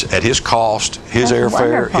trips at his cost, his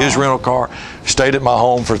airfare, his rental car, stayed at my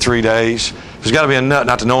home for 3 days. There's got to be a nut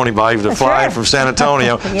not to know anybody to fly in from San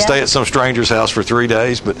Antonio, stay at some stranger's house for 3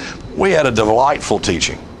 days. But we had a delightful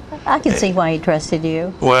teaching. I can see why he trusted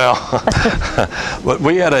you. Well, but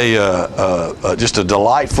we had just a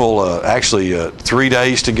delightful, 3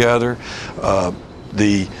 days together.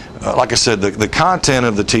 Like I said, the content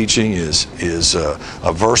of the teaching is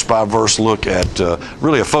a verse-by-verse look at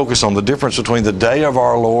really a focus on the difference between the day of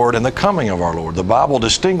our Lord and the coming of our Lord. The Bible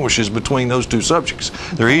distinguishes between those two subjects.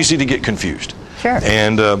 They're easy to get confused. Sure.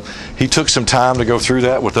 And he took some time to go through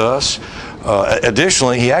that with us.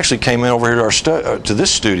 Additionally, he actually came in over here to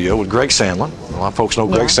this studio with Greg Sandlin. A lot of folks know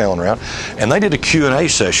Greg Sandlin around. And they did a Q&A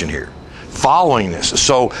session here following this.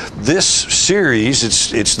 So this series,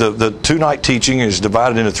 it's the 2-night teaching is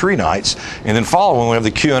divided into 3 nights, and then following we have the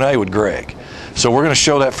Q&A with Greg. So we're going to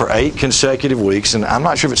show that for 8 consecutive weeks, and I'm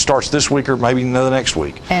not sure if it starts this week or maybe the next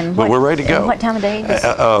week. But we're ready to go. And what time of day?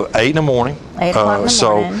 8 in the morning. 8 o'clock in the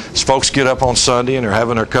morning. So folks get up on Sunday and they're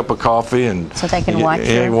having their cup of coffee, and so they can watch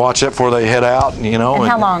that before they head out. And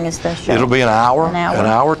how long is the show? It'll be an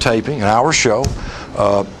hour taping, an hour show.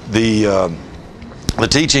 The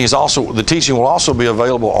teaching will also be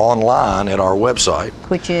available online at our website,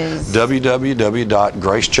 which is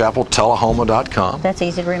www.gracechapeltullahoma.com. That's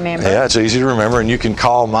easy to remember. Yeah, it's easy to remember, and you can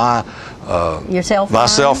call my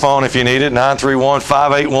cell phone if you need it,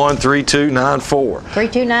 931-581-3294.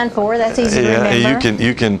 3294. That's easy to remember. Yeah,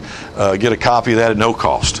 you can get a copy of that at no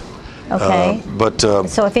cost. Okay.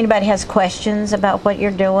 So if anybody has questions about what you're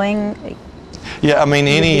doing. Yeah, I mean,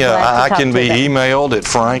 I can be emailed at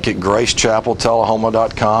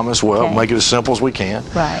frank@gracechapeltullahoma.com as well. Okay. Make it as simple as we can.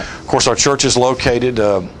 Right. Of course, our church is located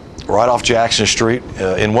right off Jackson Street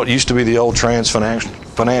in what used to be the old Trans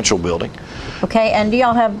Financial Building. Okay, and do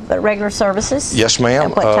y'all have regular services? Yes,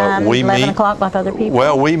 ma'am. At what time? 11 o'clock like other people?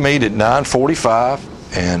 Well, we meet at 9:45.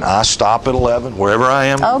 And I stop at 11 wherever I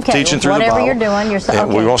am teaching through the Bible. Whatever you're doing,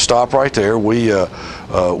 We're going to stop right there. We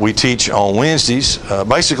teach on Wednesdays.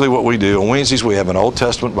 Basically, what we do on Wednesdays, we have an Old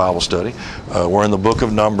Testament Bible study. We're in the Book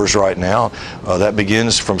of Numbers right now. That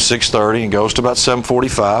begins from 6:30 and goes to about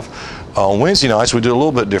 7:45. On Wednesday nights, we do a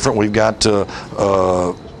little bit different. We've got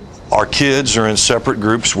our kids are in separate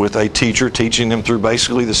groups with a teacher teaching them through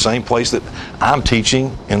basically the same place that I'm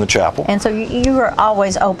teaching in the chapel. And so you are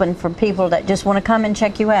always open for people that just want to come and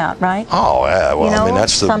check you out, right? Oh, yeah. Well, I mean,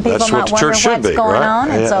 that's what the church should be, right? Some people might wonder what's going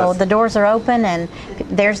on, and so the doors are open, and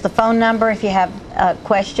there's the phone number if you have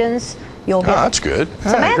questions. You'll get that's good.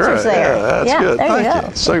 Some answers there. Yeah, that's good. There Thank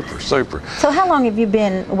you go. Super. So how long have you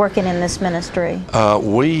been working in this ministry?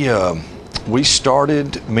 We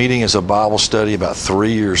started meeting as a Bible study about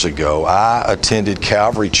 3 years ago. I attended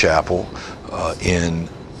Calvary Chapel in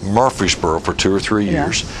Murfreesboro for 2 or 3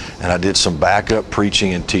 years, and I did some backup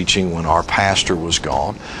preaching and teaching when our pastor was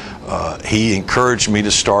gone. He encouraged me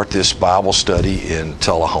to start this Bible study in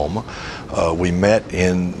Tullahoma. We met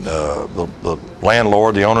in the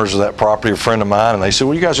landlord, the owners of that property, a friend of mine, and they said,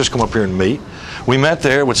 well, you guys just come up here and meet. We met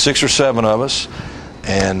there with 6 or 7 of us.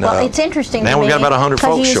 And well, it's interesting. Now we got about 100 folks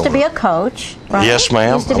showing. Because you used to be a coach, right? Yes,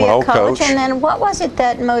 ma'am. Used to be a coach. And then what was it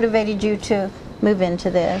that motivated you to move into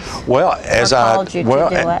this? Well, called you to do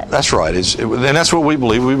it? That's right. And that's what we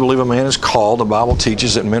believe. We believe a man is called. The Bible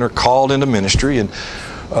teaches that men are called into ministry. And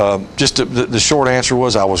just the short answer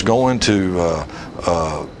was, I was going to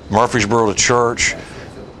Murfreesboro to church,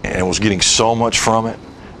 and was getting so much from it.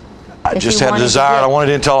 I just had a desire. I wanted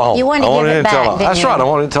it in Tullahoma. You wanted to give it back, That's right. I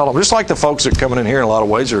wanted it in Tullahoma. Just like the folks that are coming in here in a lot of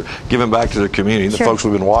ways are giving back to their community. The folks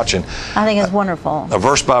we've been watching. I think it's wonderful. A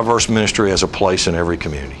verse-by-verse ministry has a place in every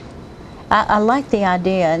community. I like the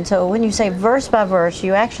idea. And so when you say verse by verse,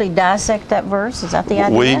 you actually dissect that verse? Is that the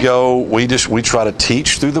idea? We try to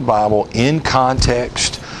teach through the Bible in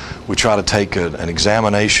context. We try to take an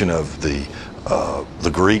examination of the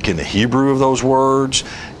Greek and the Hebrew of those words,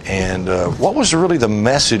 and what was really the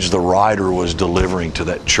message the writer was delivering to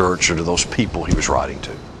that church or to those people he was writing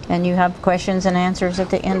to. And you have questions and answers at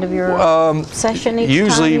the end of your session each time?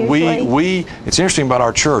 Usually it's interesting about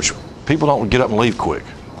our church, people don't get up and leave quick.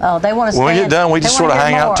 Oh, they want to stay. When we get done, we just sort of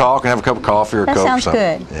hang out and talk and have a cup of coffee or a Coke. That sounds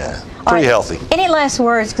good. Yeah, pretty healthy. Any last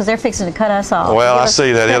words, because they're fixing to cut us off? Well, I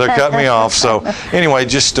see that. Yeah, they're cutting me off. So anyway,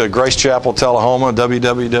 just Grace Chapel Tullahoma,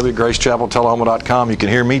 www.gracechapeltullahoma.com. You can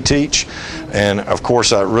hear me teach. And, of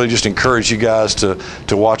course, I really just encourage you guys to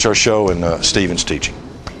watch our show and Stephen's teaching.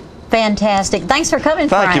 Fantastic. Thanks for coming,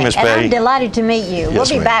 Frank. Thank you, Miss Betty. Betty. And I'm delighted to meet you. Yes,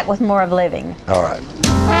 we'll be back with more of Living. All right.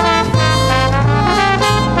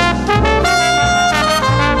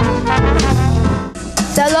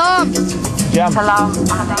 Salam. Jam. Salam.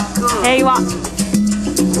 Hey, what?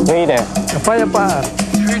 Rida. Apa ya, Pak?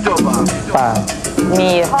 Pak.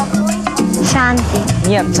 Mia. Shanti.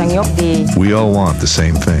 Yep, Changyokdi. We all want the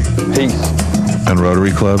same thing. Peace. And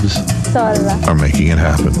Rotary clubs are making it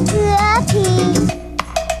happen.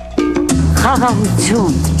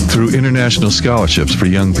 Through international scholarships for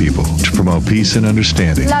young people to promote peace and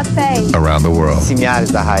understanding around the world.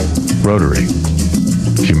 Rotary.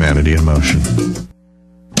 Humanity in motion.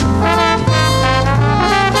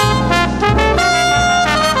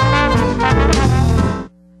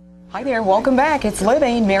 Hi there, welcome back. It's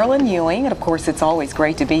Living, Marilyn Ewing, and of course it's always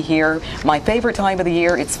great to be here. My favorite time of the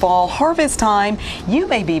year, it's fall, harvest time. You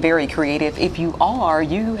may be very creative. If you are,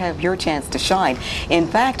 you have your chance to shine. In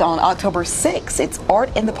fact, on October 6th, it's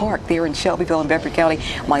Art in the Park there in Shelbyville in Bedford County.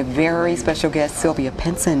 My very special guest, Sylvia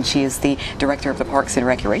Pinson. She is the Director of the Parks and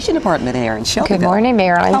Recreation Department there in Shelbyville. Good morning,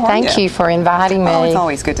 Marilyn. Thank you for inviting me. Oh, it's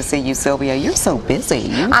always good to see you, Sylvia. You're so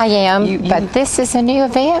busy. I am, but this is a new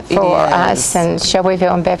event for us in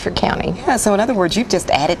Shelbyville and Bedford County. Yeah, so in other words, you've just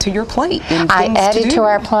added to your plate. I added to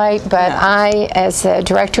our plate, but I, as the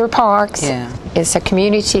Director of Parks, is a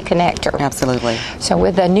community connector. Absolutely. So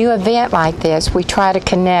with a new event like this, we try to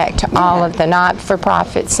connect all of the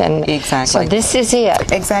not-for-profits, and so this is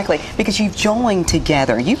it. Exactly, because you've joined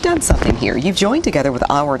together. You've done something here. You've joined together with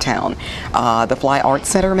Our Town, the Fly Arts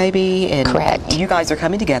Center maybe, and correct. You guys are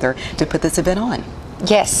coming together to put this event on.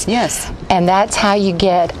 Yes. Yes. And that's how you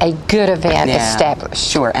get a good event established.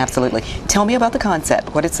 Sure, absolutely. Tell me about the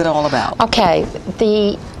concept. What is it all about? Okay.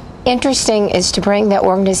 The interesting is to bring the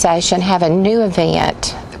organization, have a new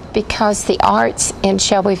event, because the arts in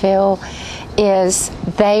Shelbyville is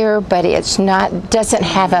there, but it's not, doesn't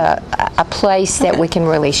have a place that we can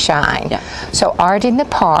really shine. So Art in the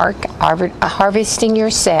Park, Harvesting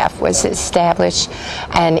Yourself was established,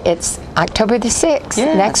 and it's October the 6th,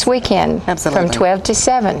 next weekend, from 12 to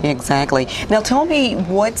 7. Exactly. Now tell me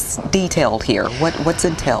what's detailed here, what's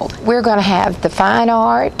entailed? We're going to have the fine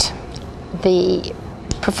art, the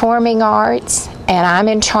performing arts, and I'm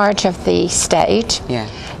in charge of the stage.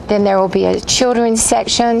 Then there will be a children's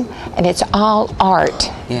section, and it's all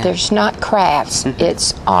art. There's not crafts,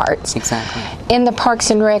 it's arts. Exactly. In the Parks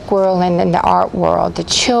and Rec world and in the art world, the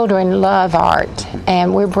children love art,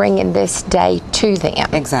 and we're bringing this day to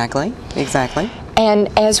them. Exactly, exactly. And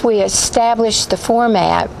as we established the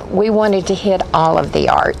format, we wanted to hit all of the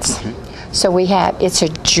arts. So we have, it's a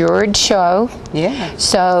juried show.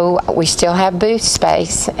 So we still have booth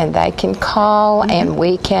space, and they can call and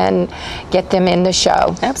we can get them in the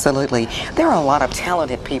show. Absolutely. There are a lot of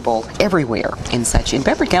talented people everywhere in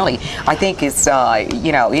Bedford County. I think is,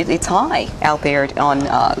 it's high out there on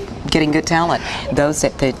getting good talent, those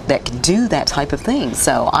that can do that type of thing.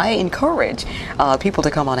 So I encourage people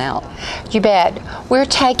to come on out. You bet. We're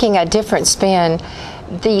taking a different spin.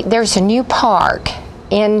 there's a new park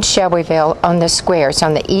in Shelbyville on the square. It's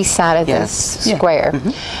on the east side of the square.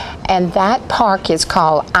 And that park is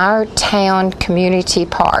called Our Town Community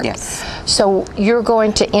Park. So you're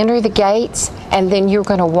going to enter the gates, and then you're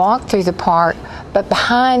going to walk through the park, but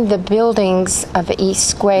behind the buildings of the East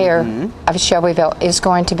Square of Shelbyville is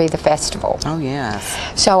going to be the festival. Oh, yes.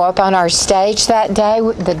 So up on our stage that day,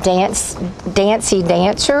 the Dancy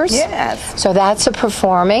Dancers. Yes. So that's a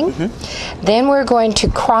performing. Then we're going to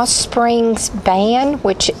Cross Springs Band,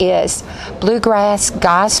 which is bluegrass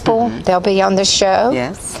gospel. They'll be on the show.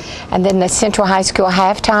 Yes. And then the Central High School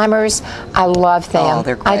Halftimers. I love them. Oh,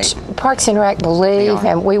 they're great. Parks and Rec believe,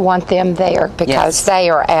 and we want them there because they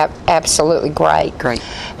are absolutely great. Great.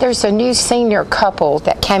 There's a new senior couple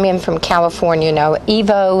that came in from California, you know,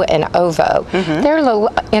 Evo and Ovo. They're little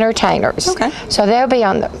entertainers. So they'll be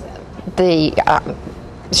on the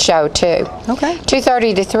show too.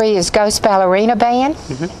 2:30 to 3 is Ghost Ballerina Band.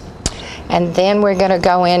 And then we're going to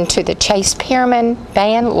go into the Chase Pierman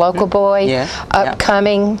Band, local boy,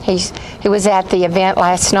 upcoming. He was at the event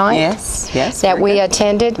last night. That we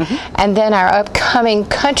attended. And then our upcoming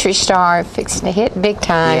country star fixing to hit big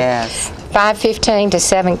time. 5:15 to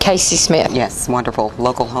 7, Casey Smith. Yes, wonderful.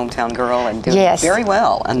 Local hometown girl and doing very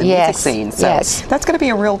well on the music scene. So that's going to be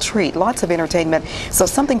a real treat. Lots of entertainment. So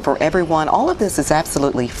something for everyone. All of this is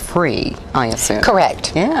absolutely free, I assume.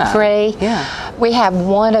 Correct. Yeah. Free. We have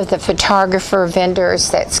one of the photographer vendors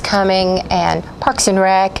that's coming, and Parks and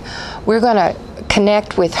Rec. We're going to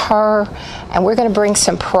connect with her, and we're going to bring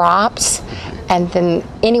some props. And then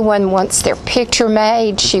anyone wants their picture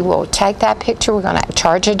made, she will take that picture. We're going to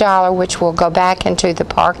charge $1, which will go back into the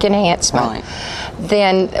park enhancement.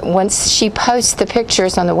 Then once she posts the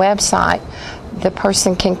pictures on the website, the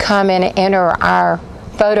person can come in and enter our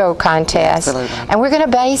photo contest. And we're going to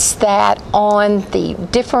base that on the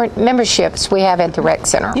different memberships we have at the Rec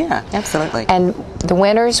Center. Yeah, absolutely. And the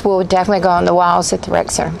winners will definitely go on the walls at the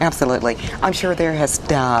Rec Center. Absolutely. I'm sure there has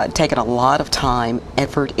taken a lot of time,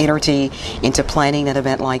 effort, energy into planning an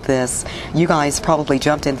event like this. You guys probably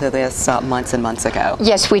jumped into this months and months ago.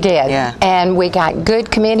 Yes, we did. And we got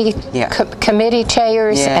good committee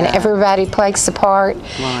chairs, and everybody plays the part.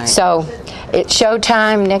 So it's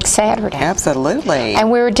showtime next Saturday. Absolutely.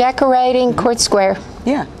 And we're decorating Court Square.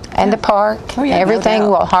 And the park. Everything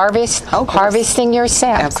will harvesting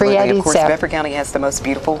yourself, creating Of course, Bedford County has the most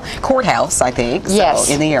beautiful courthouse, I think,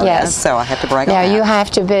 in the area. So I have to brag on that. Now you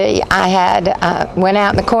have to be. I had went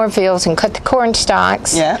out in the cornfields and cut the corn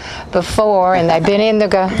stalks before, and they've been in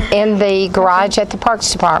the garage at the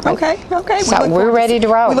Parks Department. So we're ready to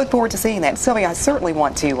roll. We look forward to seeing that. Sylvia, I certainly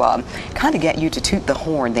want to kind of get you to toot the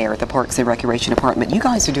horn there at the Parks and Recreation Department. You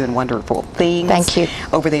guys are doing wonderful things. Thank you.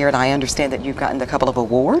 Over there, and I understand that you've gotten a couple of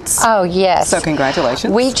awards. Oh, yes. So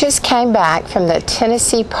congratulations. We just came back from the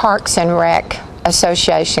Tennessee Parks and Rec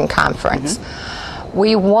Association Conference.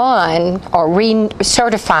 We won or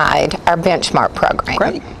recertified our benchmark program.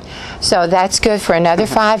 Great. So that's good for another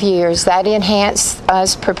 5 years. That enhanced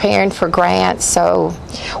us preparing for grants,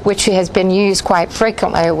 which has been used quite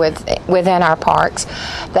frequently within our parks.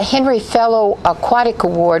 The Henry Fellow Aquatic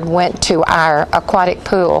Award went to our aquatic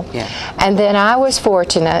pool. And then I was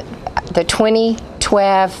fortunate, the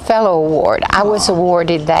 2012 Fellow Award. I was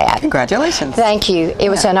awarded that. Congratulations. Thank you. It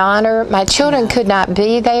was an honor. My children could not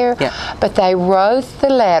be there, but they wrote the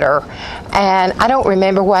letter, and I don't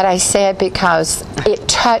remember what I said because it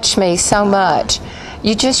touched me so much.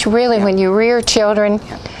 You just really, when you rear children,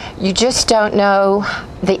 you just don't know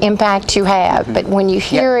the impact you have, but when you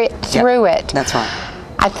hear it through it, that's right.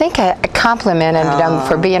 I think I complimented them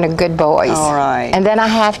for being a good boys. All right. And then I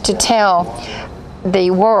have to tell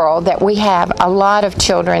the world that we have a lot of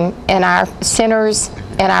children in our centers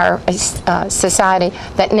in our society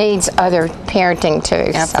that needs other parenting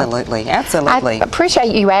too. Absolutely, absolutely. I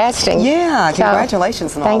appreciate you asking. Yeah,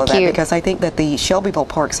 congratulations on all of that, you. because I think that the Shelbyville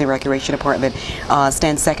Parks and Recreation Department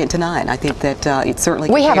stands second to none. I think that it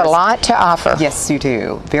certainly we have a lot to offer. Yes, you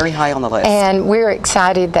do. Very high on the list. And we're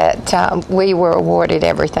excited that we were awarded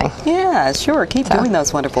everything. Yeah, sure. Keep doing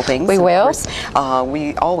those wonderful things. We will. Of course,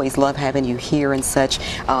 we always love having you here and such.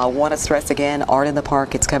 Want to stress again, Art in the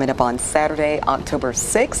Park. It's coming up on Saturday, October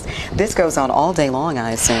 6th. This goes on all day long,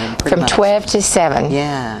 I assume. From 12 to 7.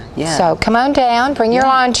 Yeah, yeah. So come on down, bring your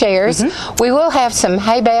lawn chairs. We will have some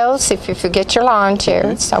hay bales if you forget your lawn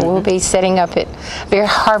chairs. So we'll be setting up a very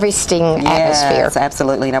harvesting atmosphere. Yes,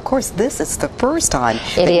 absolutely. And of course, this is the first time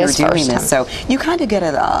that you're doing this. So you kind of get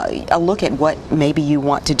a look at what maybe you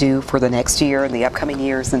want to do for the next year and the upcoming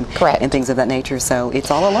years and things of that nature. So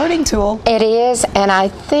it's all a learning tool. It is, and I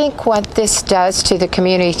think what this does to the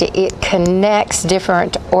community, it connects different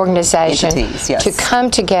different organizations Entities, yes. to come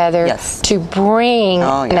together to bring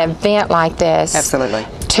an event like this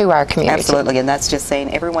to our community. Absolutely, and that's just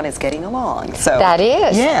saying everyone is getting along. So that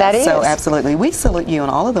is. Yes, that is. So absolutely, we salute you on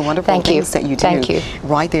all of the wonderful things that you do. Thank you.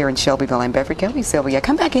 Right there in Shelbyville and Bedford County, Sylvia.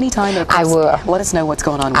 Come back anytime. And of course, I will. Let us know what's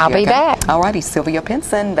going on with I'll you. be back. All righty, Sylvia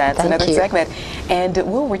Pinson. That's Thank another you. segment, and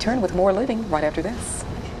we'll return with more living right after this.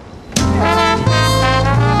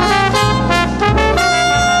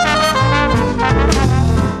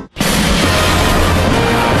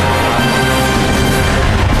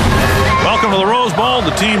 Welcome to the Rose Bowl.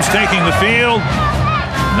 The team's taking the field.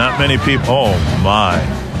 Not many people. Oh, my.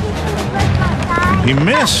 He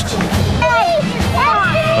missed.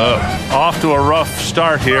 Off to a rough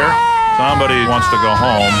start here. Somebody wants to go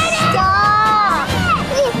home.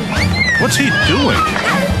 What's he doing?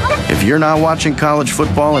 If you're not watching college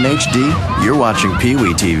football in HD, you're watching Pee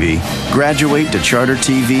Wee TV. Graduate to Charter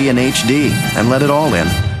TV in HD and let it all in.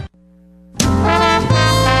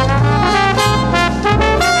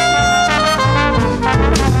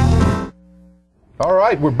 All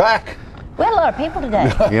right, we're back. We had a lot of people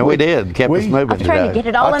today. Yeah, we did. Kept us moving I'm trying to get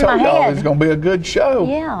it all in my I told y'all head. it's going to be a good show.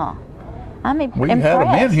 Yeah. I'm We impressed. had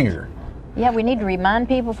them in here. Yeah, we need to remind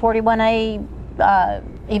people 41A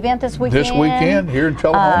event this weekend. This weekend here in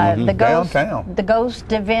Tullahoma, downtown. The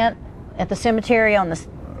Ghost event at the cemetery on the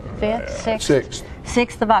 5th, 6th?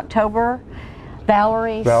 6th of October.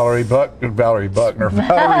 Valerie Smith. Valerie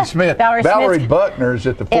Buckner's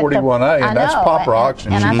at the 41A, and that's Pop Rocks,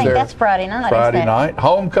 and I she's think there that's Friday night. Friday night.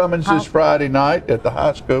 Homecoming's this Friday night at the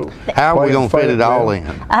high school. How are we going to fit it all in?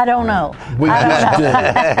 I don't know.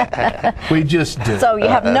 We just do. So you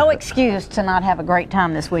have no excuse to not have a great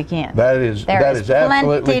time this weekend. That is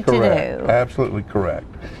absolutely plenty correct. to do. Absolutely correct.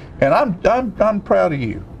 And I'm proud of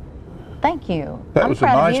you. Thank you. That I'm was a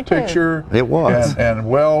proud of nice you, too. picture. It was. And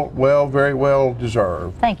very well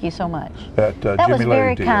deserved. Thank you so much. That was Jimmy Lou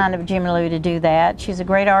very did. kind of Jimmy Lou to do that. She's a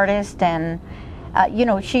great artist, and you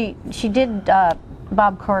know, she did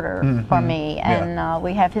Bob Carter for me, and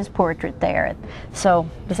we have his portrait there. So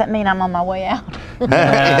does that mean I'm on my way out?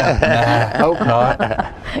 Nah, hope not.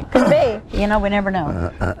 Could be. You know, we never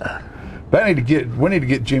know. We need to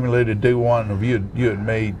get Jimmy Lou to do one of you and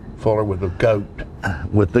me, Fuller, with a goat.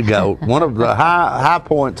 With the goat. One of the high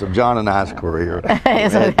points of John and I's career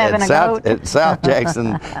Is having a goat? At South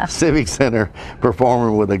Jackson Civic Center,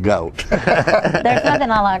 performing with a goat. There's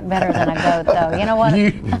nothing I like better than a goat, though. You know what?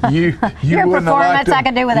 You Your wouldn't have liked performance I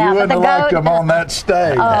could do without, You but the wouldn't have liked goat. them on that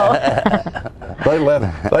stage. They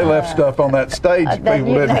left stuff on that stage. People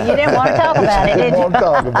you didn't want to talk about it, did you? Want to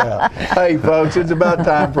talk about. Hey, folks, it's about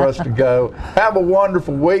time for us to go. Have a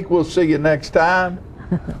wonderful week. We'll see you next time.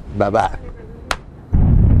 Bye-bye.